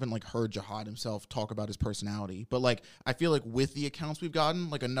 We haven't like heard Jihad himself talk about his personality, but like I feel like with the accounts we've gotten,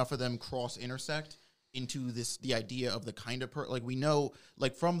 like enough of them intersect into the idea of the kind of like we know,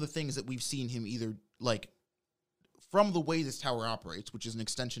 like from the things that we've seen him either like from the way this tower operates, which is an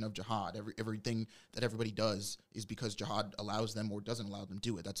extension of Jihad. Everything that everybody does is because Jihad allows them or doesn't allow them to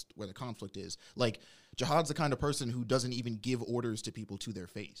do it. That's where the conflict is. Like Jihad's the kind of person who doesn't even give orders to people to their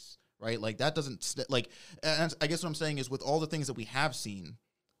face. Right? Like that doesn't like, and I guess what I'm saying is with all the things that we have seen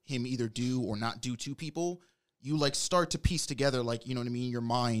him either do or not do to people, you like start to piece together, like, you know what I mean? In your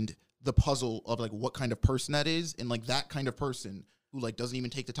mind, the puzzle of like what kind of person that is. And like that kind of person who like doesn't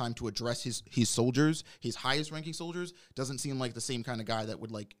even take the time to address his soldiers, his highest ranking soldiers, doesn't seem like the same kind of guy that would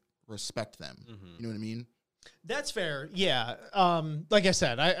like respect them. Mm-hmm. You know what I mean? That's fair. Yeah. Like I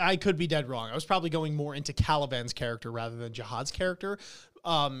said, I could be dead wrong. I was probably going more into Caliban's character rather than Jihad's character.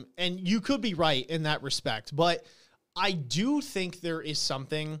 And you could be right in that respect, but I do think there is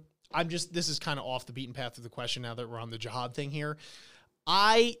something. This is kind of off the beaten path of the question now that we're on the Jihad thing here.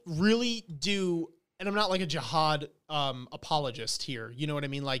 I really do. And I'm not like a Jihad apologist here. You know what I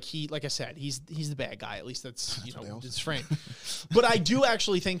mean? Like like I said, he's the bad guy. At least that's you know, his frame. But I do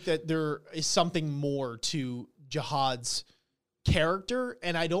actually think that there is something more to Jihad's character,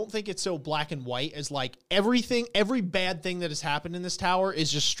 and I don't think it's so black and white as like every bad thing that has happened in this tower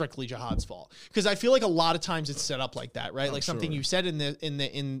is just strictly Jihad's fault. Because I feel like a lot of times it's set up like that, right? Like something you said in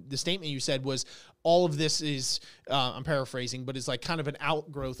the statement you said was all of this is I'm paraphrasing, but it's like kind of an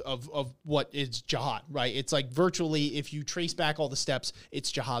outgrowth of what is Jihad, right? It's like virtually, if you trace back all the steps,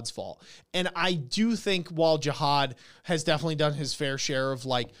 it's Jihad's fault. And I do think while Jihad has definitely done his fair share of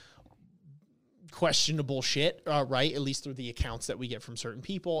like questionable shit, right? At least through the accounts that we get from certain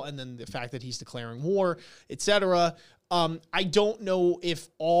people, and then the fact that he's declaring war, etc. I don't know if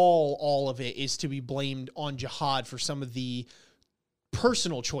all of it is to be blamed on Jihad for some of the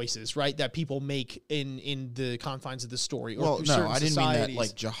personal choices, right, that people make in the confines of the story. Or well, no, I didn't mean that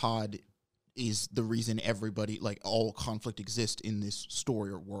like Jihad is the reason everybody, like all conflict exists in this story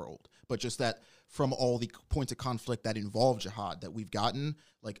or world, but just that from all the points of conflict that involve Jihad that we've gotten,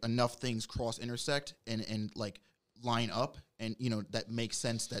 like enough things intersect and like line up, and you know that makes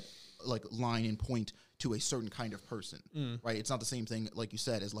sense, that like line and point to a certain kind of person, right? It's not the same thing, like you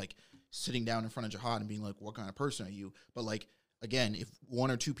said, as like sitting down in front of Jihad and being like, what kind of person are you? But like, again, if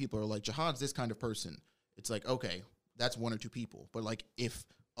one or two people are like, Jihad's this kind of person, it's like, okay, that's one or two people. But like, if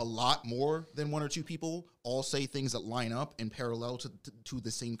a lot more than one or two people all say things that line up and parallel to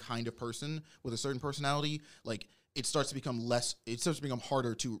the same kind of person with a certain personality, like it starts to become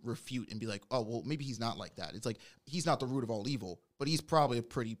harder to refute and be like, oh, well, maybe he's not like that. It's like, he's not the root of all evil, but he's probably a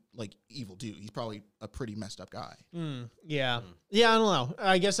pretty like evil dude. He's probably a pretty messed up guy. Yeah. Yeah. I don't know.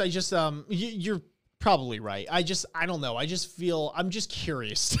 I guess I just, you're probably right. I don't know. I just feel, I'm just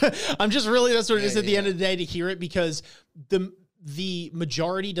curious. I'm just really, that's what it is at the end of the day, to hear it, because the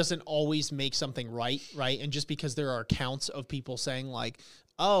majority doesn't always make something right? And just because there are accounts of people saying like,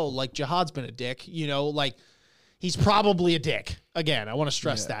 oh, like Jihad's been a dick, you know, like he's probably a dick. Again, I want to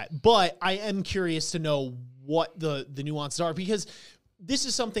stress that. But I am curious to know what the nuances are, because this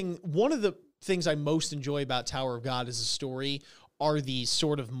is something, one of the things I most enjoy about Tower of God as a story are these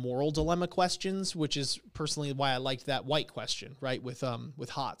sort of moral dilemma questions, which is personally why I liked that white question, right? With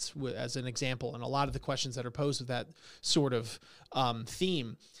HOTS as an example, and a lot of the questions that are posed with that sort of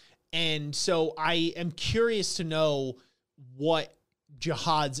theme. And so I am curious to know what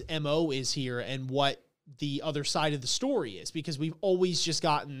Jihad's MO is here and what the other side of the story is, because we've always just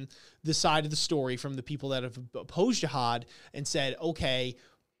gotten the side of the story from the people that have opposed Jihad and said, okay,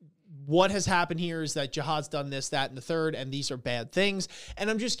 what has happened here is that Jihad's done this, that, and the third, and these are bad things. And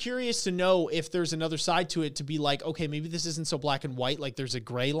I'm just curious to know if there's another side to it, to be like, okay, maybe this isn't so black and white, like there's a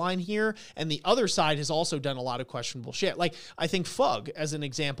gray line here, and the other side has also done a lot of questionable shit. Like, I think FUG, as an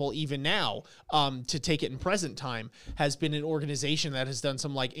example, even now, to take it in present time, has been an organization that has done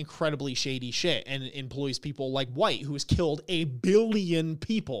some, like, incredibly shady shit and employs people like White, who has killed 1 billion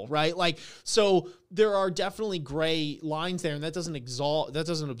people, right? Like, so there are definitely gray lines there, and that doesn't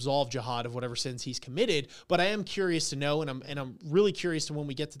absolve Jihad of whatever sins he's committed. But I am curious to know, and I'm really curious to, when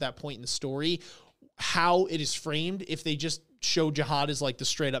we get to that point in the story, how it is framed. If they just show Jihad as like the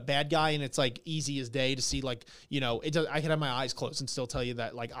straight up bad guy, and it's like easy as day to see, like, you know, I can have my eyes closed and still tell you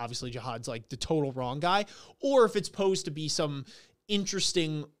that, like, obviously Jihad's like the total wrong guy, or if it's posed to be some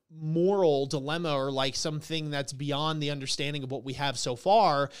interesting moral dilemma or like something that's beyond the understanding of what we have so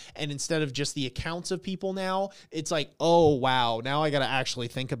far, and instead of just the accounts of people now, it's like, oh wow, now I gotta actually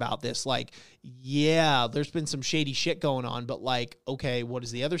think about this. Like, yeah, there's been some shady shit going on, but like, okay, what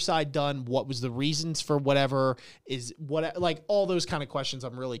has the other side done? What was the reasons for whatever is what, like, all those kind of questions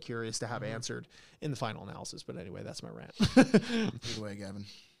I'm really curious to have answered in the final analysis. But anyway, that's my rant. Take it away, Gavin.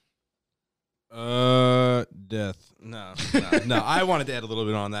 Death. No. I wanted to add a little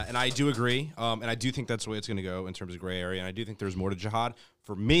bit on that, and I do agree. And I do think that's the way it's going to go in terms of gray area. And I do think there's more to Jihad.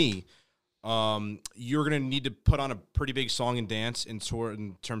 For me, you're going to need to put on a pretty big song and dance in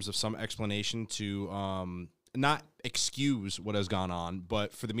terms of some explanation to not excuse what has gone on,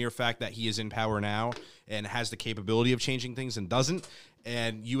 but for the mere fact that he is in power now and has the capability of changing things and doesn't.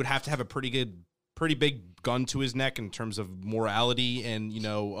 And you would have to have a pretty big gun to his neck in terms of morality and, you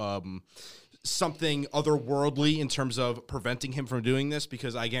know, something otherworldly in terms of preventing him from doing this,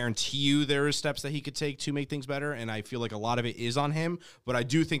 because I guarantee you there are steps that he could take to make things better, and I feel like a lot of it is on him. But I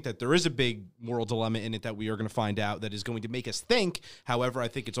do think that there is a big moral dilemma in it that we are going to find out that is going to make us think. However, I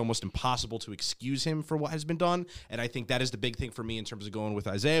think it's almost impossible to excuse him for what has been done, and I think that is the big thing for me in terms of going with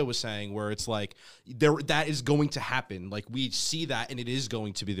Isaiah was saying, where it's like that is going to happen. Like, we see that, and it is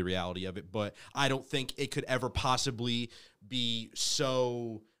going to be the reality of it, but I don't think it could ever possibly be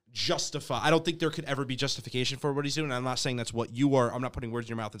so justify. I don't think there could ever be justification for what he's doing. I'm not saying that's what you are. I'm not putting words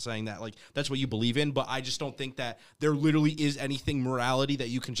in your mouth and saying that like that's what you believe in, but I just don't think that there literally is anything morality that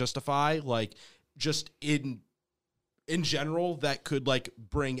you can justify, like just in general, that could like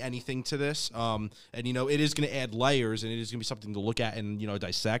bring anything to this. And you know, it is going to add layers, and it is going to be something to look at and, you know,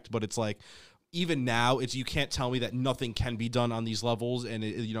 dissect. But it's like, even now, you can't tell me that nothing can be done on these levels. And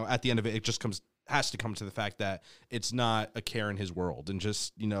you know, at the end of it, it just has to come to the fact that it's not a care in his world. And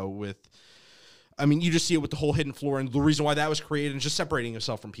just, you know, I mean, you just see it with the whole hidden floor and the reason why that was created and just separating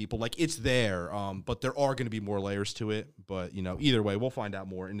himself from people. Like, it's there, but there are going to be more layers to it. But, you know, either way, we'll find out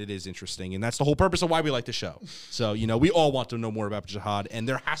more, and it is interesting. And that's the whole purpose of why we like the show. So, you know, we all want to know more about Jihad, and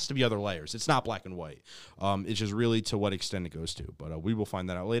there has to be other layers. It's not black and white. It's just really to what extent it goes to. But we will find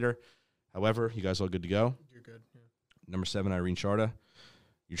that out later. However, you guys all good to go? You're good. Yeah. Number 7, Irene Sharda.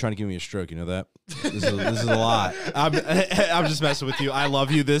 You're trying to give me a stroke, you know that? This is a lot. I'm just messing with you. I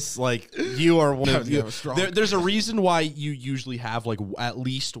love you. This, like, you are one of you. There's a reason why you usually have, like, at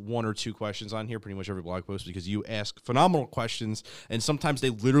least 1 or 2 questions on here, pretty much every blog post, because you ask phenomenal questions, and sometimes they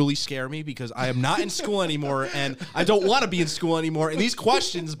literally scare me because I am not in school anymore, and I don't want to be in school anymore. And these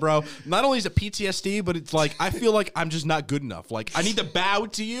questions, bro, not only is it PTSD, but it's like, I feel like I'm just not good enough. Like, I need to bow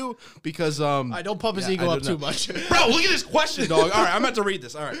to you because I don't pump his ego up too much. Bro, look at this question, dog. All right, I'm about to read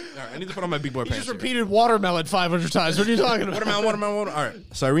this. All right. I need to put on my big boy pants. You just repeated watermelon 500 times. What are you talking about? Watermelon. All right.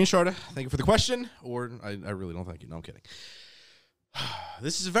 So, Irene Sharda, thank you for the question. Or I really don't thank you. No, I'm kidding.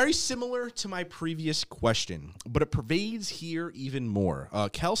 This is very similar to my previous question, but it pervades here even more.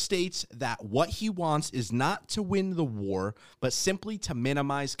 Kel states that what he wants is not to win the war, but simply to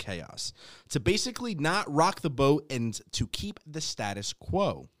minimize chaos, to basically not rock the boat and to keep the status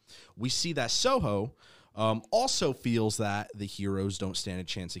quo. We see that Soho also feels that the heroes don't stand a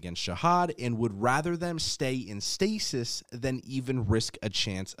chance against Jihad and would rather them stay in stasis than even risk a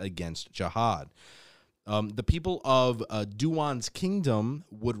chance against Jihad. The people of Duan's kingdom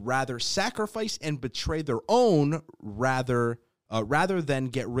would rather sacrifice and betray their own rather than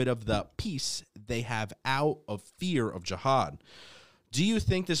get rid of the peace they have out of fear of Jihad. Do you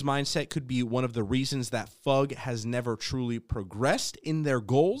think this mindset could be one of the reasons that FUG has never truly progressed in their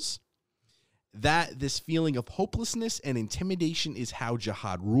goals? That this feeling of hopelessness and intimidation is how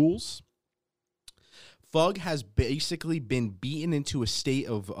Jihad rules? Fug has basically been beaten into a state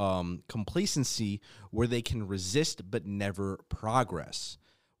of complacency where they can resist but never progress.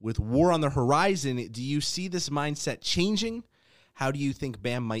 With war on the horizon, do you see this mindset changing? How do you think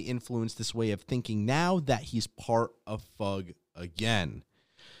Bam might influence this way of thinking now that he's part of Fug again?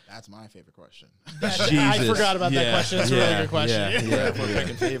 That's my favorite question. I forgot about that question. That's a really good question. Yeah, if we're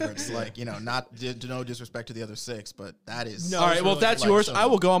picking favorites, like, not no disrespect to the other 6, but that is. No, all right, well, if that's yours, I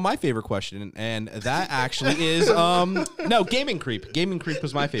will go on my favorite question, and that actually is no, Gaming Creep. Gaming Creep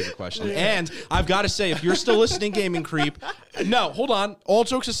was my favorite question, and I've got to say, if you're still listening, Gaming Creep, no, hold on. All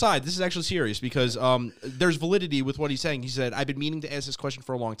jokes aside, this is actually serious because there's validity with what he's saying. He said, "I've been meaning to ask this question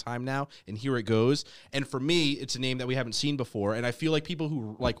for a long time now, and here it goes." And for me, it's a name that we haven't seen before, and I feel like people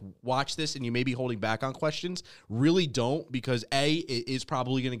who watch this and you may be holding back on questions really don't, because it is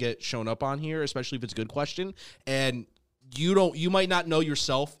probably going to get shown up on here, especially if it's a good question, and you might not know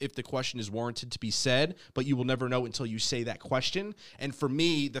yourself if the question is warranted to be said, but you will never know until you say that question. And for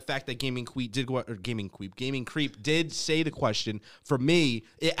me, the fact that Gaming Creep did say the question, for me,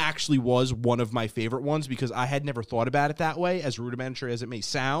 it actually was one of my favorite ones because I had never thought about it that way, as rudimentary as it may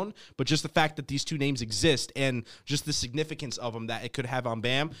sound. But just the fact that these two names exist and just the significance of them that it could have on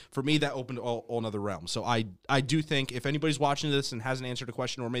Bam, for me, that opened all another realm. So I do think if anybody's watching this and hasn't answered a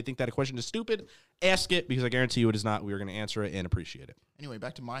question or may think that a question is stupid, ask it, because I guarantee you it is not. We are going to answer it and appreciate it. Anyway,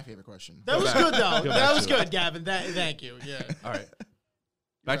 back to my favorite question. That was good, though. That was good, Gavin. Thank you. Yeah. All right.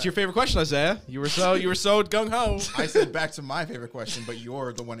 Back to your favorite question, Isaiah. You were so gung ho. I said back to my favorite question, but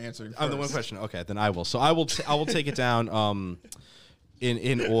you're the one answering first. I'm the one question. Okay, then I will. So I will take it down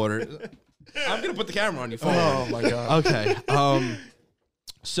in order. I'm gonna put the camera on you. Oh my god. Okay.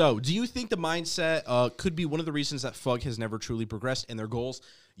 So, do you think the mindset could be one of the reasons that Fug has never truly progressed in their goals?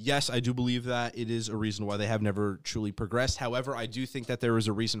 Yes, I do believe that it is a reason why they have never truly progressed. However, I do think that there is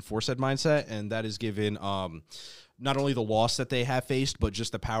a reason for said mindset, and that is given not only the loss that they have faced, but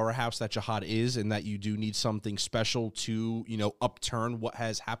just the powerhouse that Jihad is, and that you do need something special to, upturn what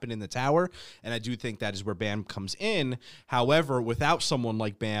has happened in the tower. And I do think that is where Bam comes in. However, without someone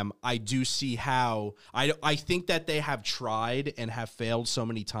like Bam, I do see how I think that they have tried and have failed so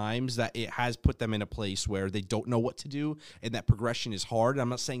many times that it has put them in a place where they don't know what to do, and that progression is hard. I'm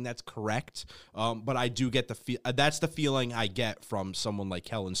not saying that's correct, but I do get that's the feeling I get from someone like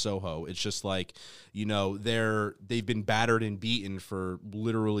Helen Soho. It's just like, they've been battered and beaten for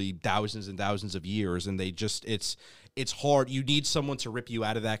literally thousands and thousands of years, and it's hard. You need someone to rip you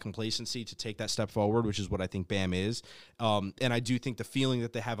out of that complacency to take that step forward, which is what I think Bam is. And I do think the feeling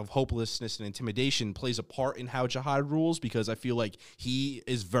that they have of hopelessness and intimidation plays a part in how Jihad rules, because I feel like he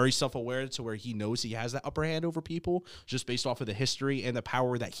is very self-aware to where he knows he has that upper hand over people just based off of the history and the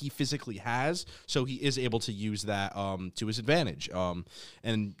power that he physically has. So he is able to use that to his advantage.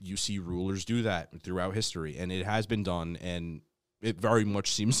 And you see rulers do that throughout history, and it has been done. And it very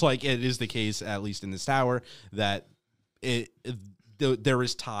much seems like it is the case, at least in this tower, that there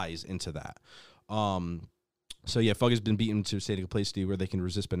is ties into that. So yeah, Fug has been beaten to a state of complacency where they can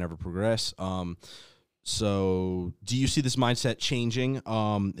resist but never progress. So do you see this mindset changing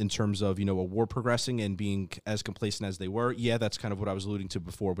in terms of, a war progressing and being as complacent as they were? Yeah, that's kind of what I was alluding to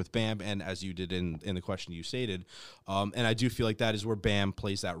before with Bam, and as you did in the question you stated. And I do feel like that is where Bam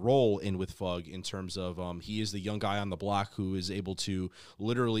plays that role in with Fug, in terms of he is the young guy on the block who is able to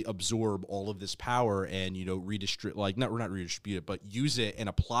literally absorb all of this power and, redistribute, not redistribute it, but use it and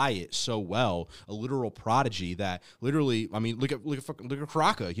apply it so well. A literal prodigy that literally, I mean, look at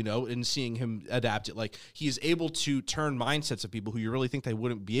Karaka, and seeing him adapt it. Like, he is able to turn mindsets of people who you really think they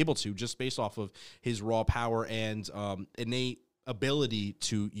wouldn't be able to, just based off of his raw power and innate ability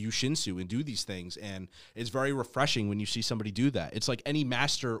to use Shinsu and do these things. And it's very refreshing when you see somebody do that. It's like any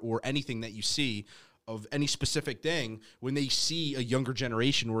master or anything that you see of any specific thing, when they see a younger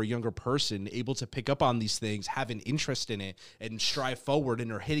generation or a younger person able to pick up on these things, have an interest in it, and strive forward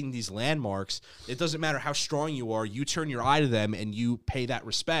and are hitting these landmarks, it doesn't matter how strong you are, you turn your eye to them and you pay that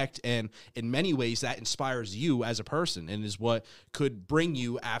respect. And in many ways that inspires you as a person, and is what could bring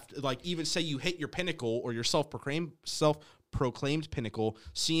you after, like, even say you hit your pinnacle or your self-proclaimed pinnacle,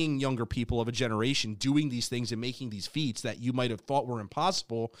 seeing younger people of a generation doing these things and making these feats that you might have thought were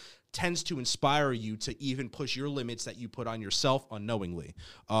impossible tends to inspire you to even push your limits that you put on yourself unknowingly.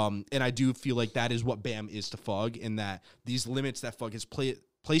 And I do feel like that is what Bam is to Fug, in that these limits that Fug has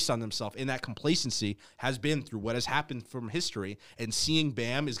placed on themselves in that complacency has been through what has happened from history, and seeing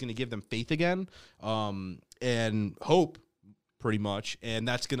Bam is going to give them faith again, and hope, pretty much, and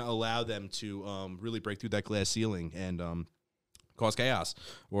that's going to allow them to really break through that glass ceiling and cause chaos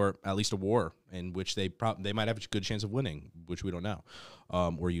or at least a war in which they might have a good chance of winning, which we don't know,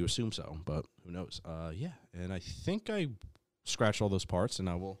 or you assume so, but who knows? Yeah, and I think I scratched all those parts, and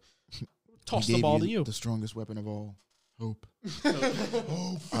I will toss the ball to you. The strongest weapon of all, hope.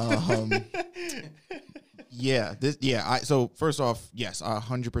 So first off, yes,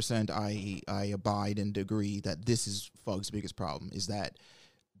 100%. I abide and agree that this is Fug's biggest problem, is that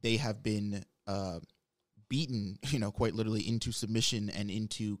they have been beaten, quite literally into submission and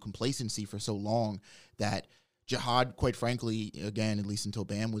into complacency for so long that Jihad, quite frankly, again, at least until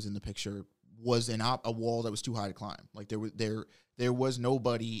Bam was in the picture, was a wall that was too high to climb. Like there was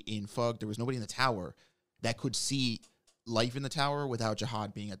nobody in Fug, there was nobody in the tower that could see life in the tower without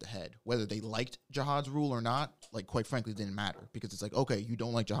Jihad being at the head. Whether they liked Jihad's rule or not, like, quite frankly, it didn't matter, because it's like, okay, you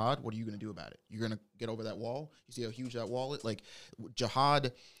don't like Jihad, what are you going to do about it? You're going to get over that wall? You see how huge that wall is? Like,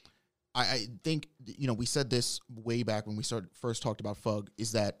 Jihad, I think, we said this way back when we first talked about Fug,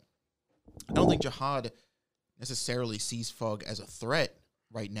 is that I don't think Jihad necessarily sees Fug as a threat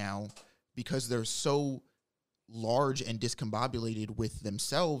right now, because they're so large and discombobulated with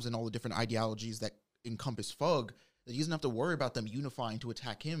themselves and all the different ideologies that encompass Fug, that he doesn't have to worry about them unifying to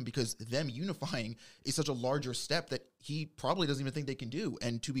attack him, because them unifying is such a larger step that he probably doesn't even think they can do.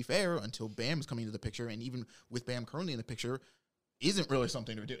 And to be fair, until Bam is coming into the picture, and even with Bam currently in the picture, isn't really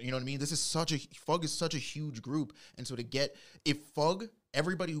something to do. You know what I mean? Fug is such a huge group. And so if Fug,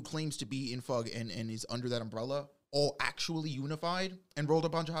 everybody who claims to be in Fug and is under that umbrella, all actually unified and rolled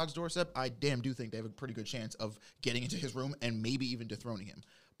up on Jihad's doorstep, I damn do think they have a pretty good chance of getting into his room and maybe even dethroning him.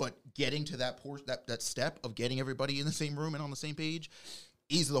 But getting to that step of getting everybody in the same room and on the same page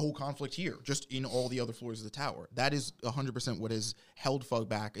is the whole conflict here, just in all the other floors of the tower. That is 100% what has held Fug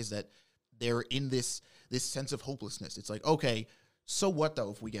back, is that they're in this sense of hopelessness. It's like, okay, so what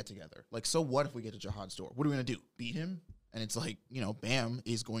though if we get together? Like, so what if we get to Jihad's door? What are we going to do? Beat him? And it's like, Bam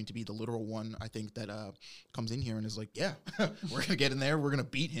is going to be the literal one, I think, that comes in here and is like, yeah, we're going to get in there. We're going to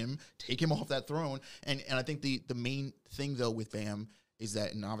beat him, take him off that throne. And I think the main thing, though, with Bam is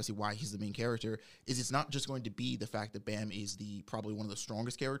that, and obviously why he's the main character, is it's not just going to be the fact that Bam is probably one of the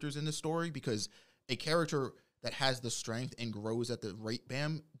strongest characters in this story, because a character that has the strength and grows at the rate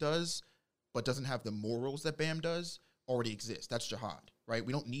Bam does, but doesn't have the morals that Bam does, already exists. That's Jihad, right?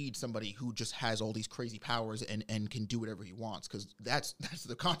 We don't need somebody who just has all these crazy powers and can do whatever he wants, because that's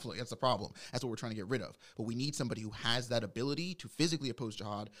the conflict. That's the problem. That's what we're trying to get rid of. But we need somebody who has that ability to physically oppose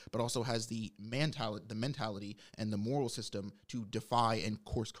Jihad, but also has the mentality and the moral system to defy and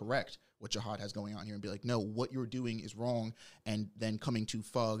course correct what Jihad has going on here, and be like, no, what you're doing is wrong. And then coming to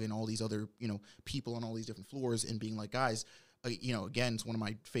Fug and all these other, people on all these different floors and being like, guys, again, it's one of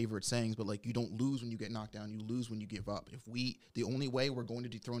my favorite sayings, but like, you don't lose when you get knocked down, you lose when you give up. The only way we're going to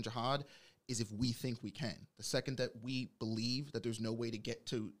dethrone Jihad is if we think we can. The second that we believe that there's no way to get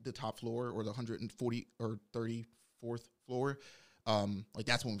to the top floor or the 140 or 34th floor, like,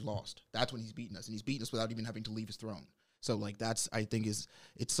 that's when we've lost. That's when he's beaten us, and he's beaten us without even having to leave his throne. So, like, that's, I think, it's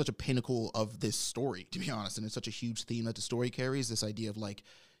such a pinnacle of this story, to be honest, and it's such a huge theme that the story carries, this idea of, like,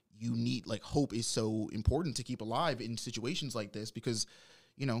 you need, like, hope is so important to keep alive in situations like this, because,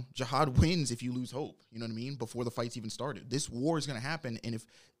 Jihad wins if you lose hope, you know what I mean, before the fight's even started. This war is going to happen, and if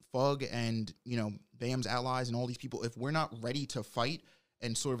Fug and, Bam's allies and all these people, if we're not ready to fight,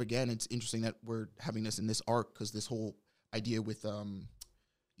 and sort of, again, it's interesting that we're having this in this arc, because this whole idea with,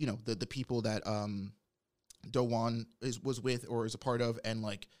 the people that Do-Won was with or is a part of, and,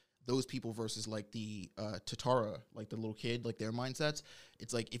 like, those people versus, like, the Tatara, like the little kid, like, their mindsets.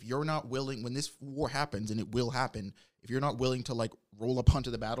 It's like, if you're not willing, when this war happens, and it will happen, if you're not willing to, like, roll up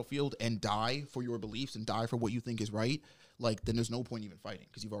onto the battlefield and die for your beliefs and die for what you think is right, like, then there's no point even fighting,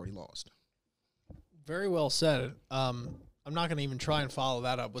 because you've already lost. Very well said. I'm not going to even try and follow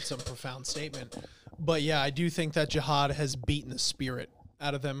that up with some profound statement. But yeah, I do think that Jihad has beaten the spirit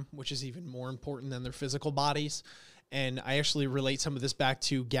out of them, which is even more important than their physical bodies. And I actually relate some of this back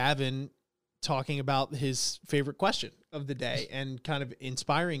to Gavin talking about his favorite question of the day, and kind of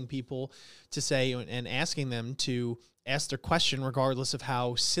inspiring people to say and asking them to ask their question regardless of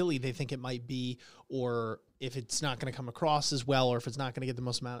how silly they think it might be, or if it's not going to come across as well, or if it's not going to get the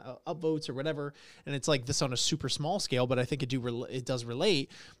most amount of upvotes or whatever. And it's like this on a super small scale, but I think it does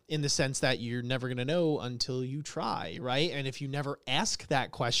relate in the sense that you're never going to know until you try, right? And if you never ask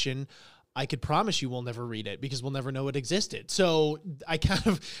that question, I could promise you we'll never read it, because we'll never know it existed. So I kind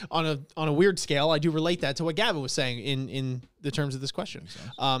of, on a weird scale, I do relate that to what Gavin was saying in the terms of this question.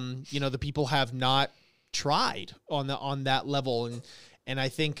 The people have not tried on that level, and I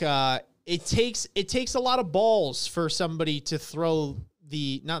think it takes a lot of balls for somebody to throw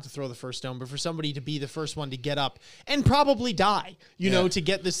not to throw the first stone, but for somebody to be the first one to get up and probably die, you know, to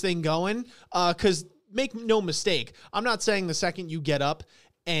get this thing going. Because make no mistake, I'm not saying the second you get up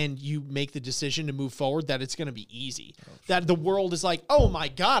and you make the decision to move forward that it's going to be easy. That the world is like, oh my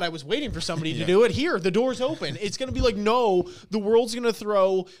God, I was waiting for somebody to do it. Here, the door's open. It's going to be like, no, the world's going to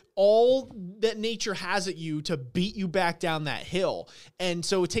throw all that nature has at you to beat you back down that hill. And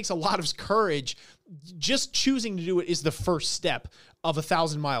so it takes a lot of courage. Just choosing to do it is the first step of a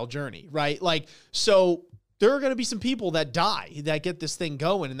 1,000-mile journey, right? Like, so there are going to be some people that die that get this thing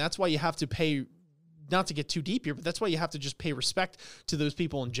going. And that's why you have to pay, not to get too deep here, but that's why you have to just pay respect to those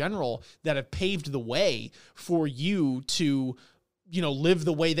people in general that have paved the way for you to, you know, live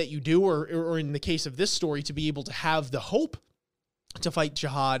the way that you do, or in the case of this story, to be able to have the hope to fight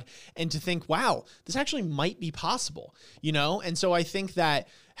jihad and to think, wow, this actually might be possible, you know? And so I think that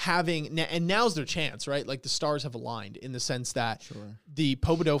and now's their chance, right? Like the stars have aligned in the sense that the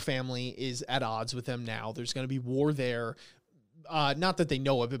Pobodo family is at odds with them now. There's going to be war there. Not that they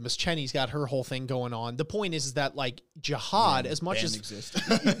know of it, Miss Cheney's got her whole thing going on. The point is that, like, jihad, as much as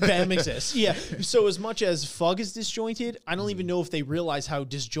BAM exists, So as much as Fug is disjointed, I don't even know if they realize how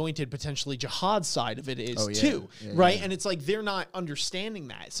disjointed potentially jihad's side of it is too, right? And it's like they're not understanding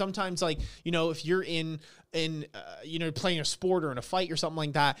that. Sometimes, like, you know, if you're in you know, playing a sport or in a fight or something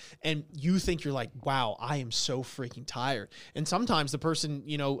like that, and you think you're like, wow, I am so freaking tired. And sometimes the person,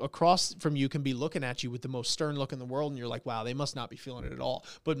 you know, across from you can be looking at you with the most stern look in the world, and you're like, wow, they must not be feeling it at all.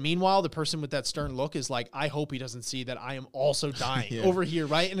 But meanwhile, the person with that stern look is like, I hope he doesn't see that I am also dying over here,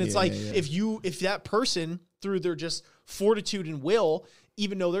 right? And it's if that person, through their just fortitude and will,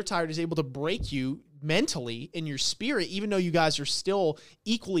 even though they're tired, is able to break you mentally in your spirit, even though you guys are still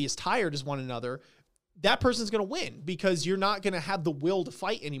equally as tired as one another, that person's going to win because you're not going to have the will to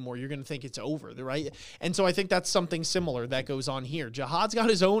fight anymore. You're going to think it's over, right? And so I think that's something similar that goes on here. Jihad's got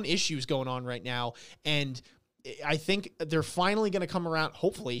his own issues going on right now, and I think they're finally going to come around,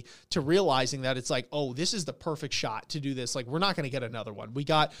 hopefully, to realizing that it's like, oh, this is the perfect shot to do this. Like, we're not going to get another one. We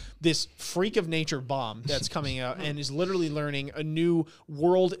got this freak of nature bomb that's coming out and is literally learning a new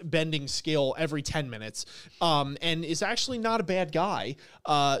world-bending skill every 10 minutes, and is actually not a bad guy.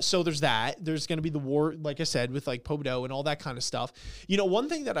 So there's that. There's going to be the war, like I said, with like Pobodo and all that kind of stuff. You know, one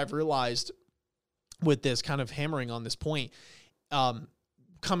thing that I've realized with this, kind of hammering on this point,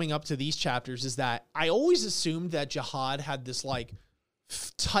 coming up to these chapters, is that I always assumed that jihad had this like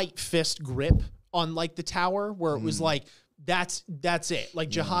tight fist grip on like the tower, where it was like, that's it. Like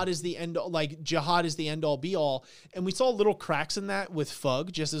jihad is the end, like jihad is the end all be all. And we saw little cracks in that with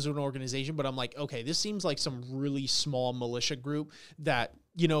Fug just as an organization, but I'm like, okay, this seems like some really small militia group that,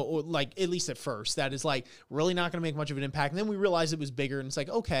 you know, like at least at first, that is like really not going to make much of an impact. And then we realized it was bigger, and it's like,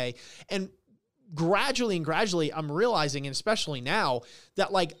 okay. And gradually, I'm realizing, and especially now,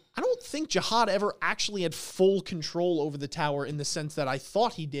 that like, I don't think Jihad ever actually had full control over the tower in the sense that I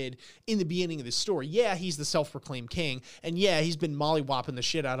thought he did in the beginning of this story. Yeah, he's the self-proclaimed king, and yeah, he's been mollywopping the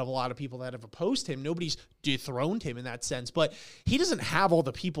shit out of a lot of people that have opposed him. Nobody's dethroned him in that sense, but he doesn't have all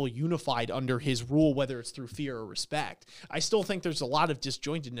the people unified under his rule, whether it's through fear or respect. I still think there's a lot of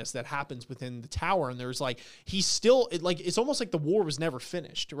disjointedness that happens within the tower, and there's like, he's still, it's almost like the war was never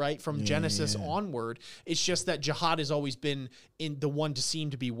finished, right? From Genesis onward. It's just that Jihad has always been in the one to seem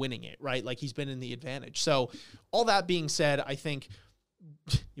to be winning it, right? Like he's been in the advantage. So all that being said, I think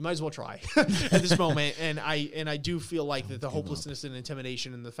you might as well try at this moment. And I do feel like that the hopelessness and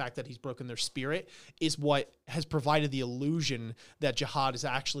intimidation and the fact that he's broken their spirit is what has provided the illusion that Jihad has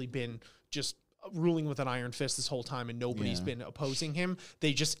actually been just ruling with an iron fist this whole time, and nobody's been opposing him.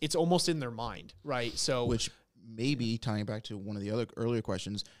 It's almost in their mind, right? So, which maybe tying back to one of the other earlier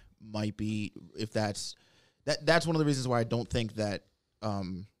questions might be, if that's one of the reasons why I don't think that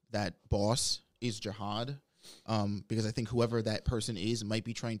that boss is Jihad, because I think whoever that person is might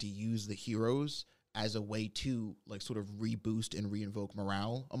be trying to use the heroes as a way to like sort of reboost and reinvoke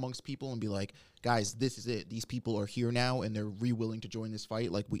morale amongst people and be like, guys, this is it. These people are here now and they're willing to join this fight.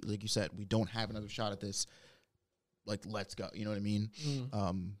 Like you said, we don't have another shot at this. Like, let's go. You know what I mean?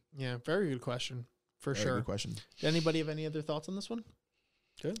 Yeah, very good question. For sure. Good question. Did anybody have any other thoughts on this one?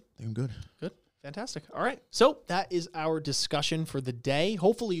 Good. I think I'm good. Good. Fantastic. All right. So that is our discussion for the day.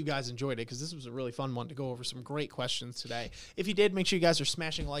 Hopefully you guys enjoyed it, because this was a really fun one to go over some great questions today. If you did, make sure you guys are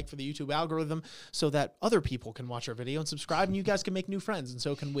smashing like for the YouTube algorithm so that other people can watch our video and subscribe, and you guys can make new friends, and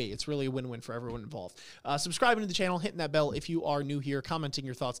so can we. It's really a win-win for everyone involved. Subscribing to the channel, hitting that bell if you are new here, commenting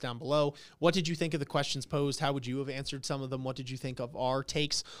your thoughts down below. What did you think of the questions posed? How would you have answered some of them? What did you think of our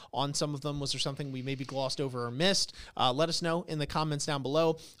takes on some of them? Was there something we maybe glossed over or missed? Let us know in the comments down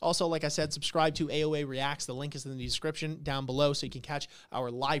below. Also, like I said, subscribe subscribe to AOA Reacts. The link is in the description down below, so you can catch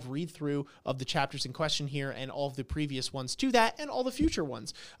our live read-through of the chapters in question here and all of the previous ones to that and all the future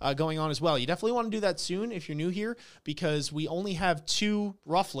ones going on as well. You definitely want to do that soon if you're new here, because we only have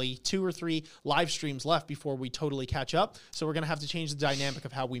roughly two or three live streams left before we totally catch up. So we're going to have to change the dynamic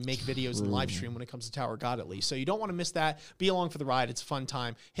of how we make videos and live stream when it comes to Tower of God, at least. So you don't want to miss that. Be along for the ride. It's a fun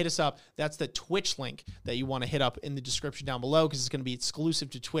time. Hit us up. That's the Twitch link that you want to hit up in the description down below, because it's going to be exclusive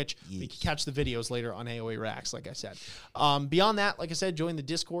to Twitch. You can catch the videos later on AOA Reacts, like I said. Beyond that, like I said, join the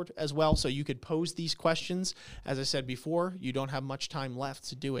Discord as well, so you could pose these questions. As I said before, you don't have much time left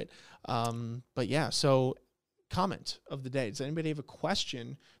to do it. But yeah, so comment of the day. Does anybody have a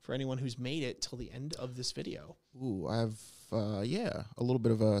question for anyone who's made it till the end of this video? Ooh, I have, a little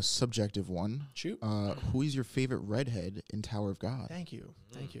bit of a subjective one. Shoot. Who is your favorite redhead in Tower of God? Thank you.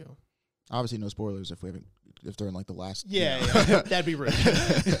 Thank you. Obviously, no spoilers if they're in like the last. Yeah, that'd be rude.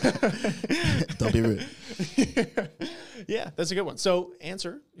 Don't be rude. Yeah, that's a good one. So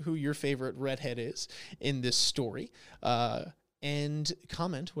answer who your favorite redhead is in this story, and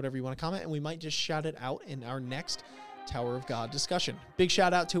comment whatever you want to comment, and we might just shout it out in our next Tower of God discussion. Big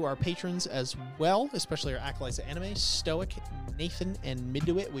shout out to our patrons as well, especially our Acolytes of Anime, Stoic, Nathan, and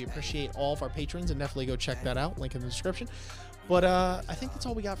Midwit. We appreciate all of our patrons, and definitely go check that out. Link in the description. But I think that's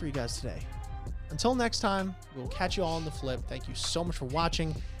all we got for you guys today. Until next time, we'll catch you all on the flip. Thank you so much for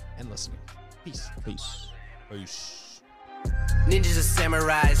watching and listening. Peace. Peace. Ninjas and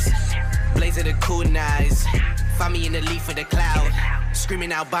samurais, blazing the kunais. Find me in the leaf of the cloud,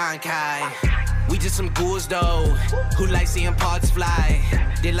 screaming out Bankai. We just some ghouls though, who like seeing parts fly.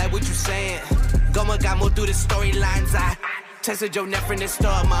 They like what you saying, Goma got more through the storylines. I tested your neck from the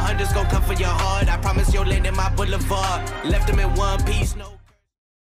start, my hunters gon' come for your heart. I promise you'll land in my boulevard, left them in one piece, no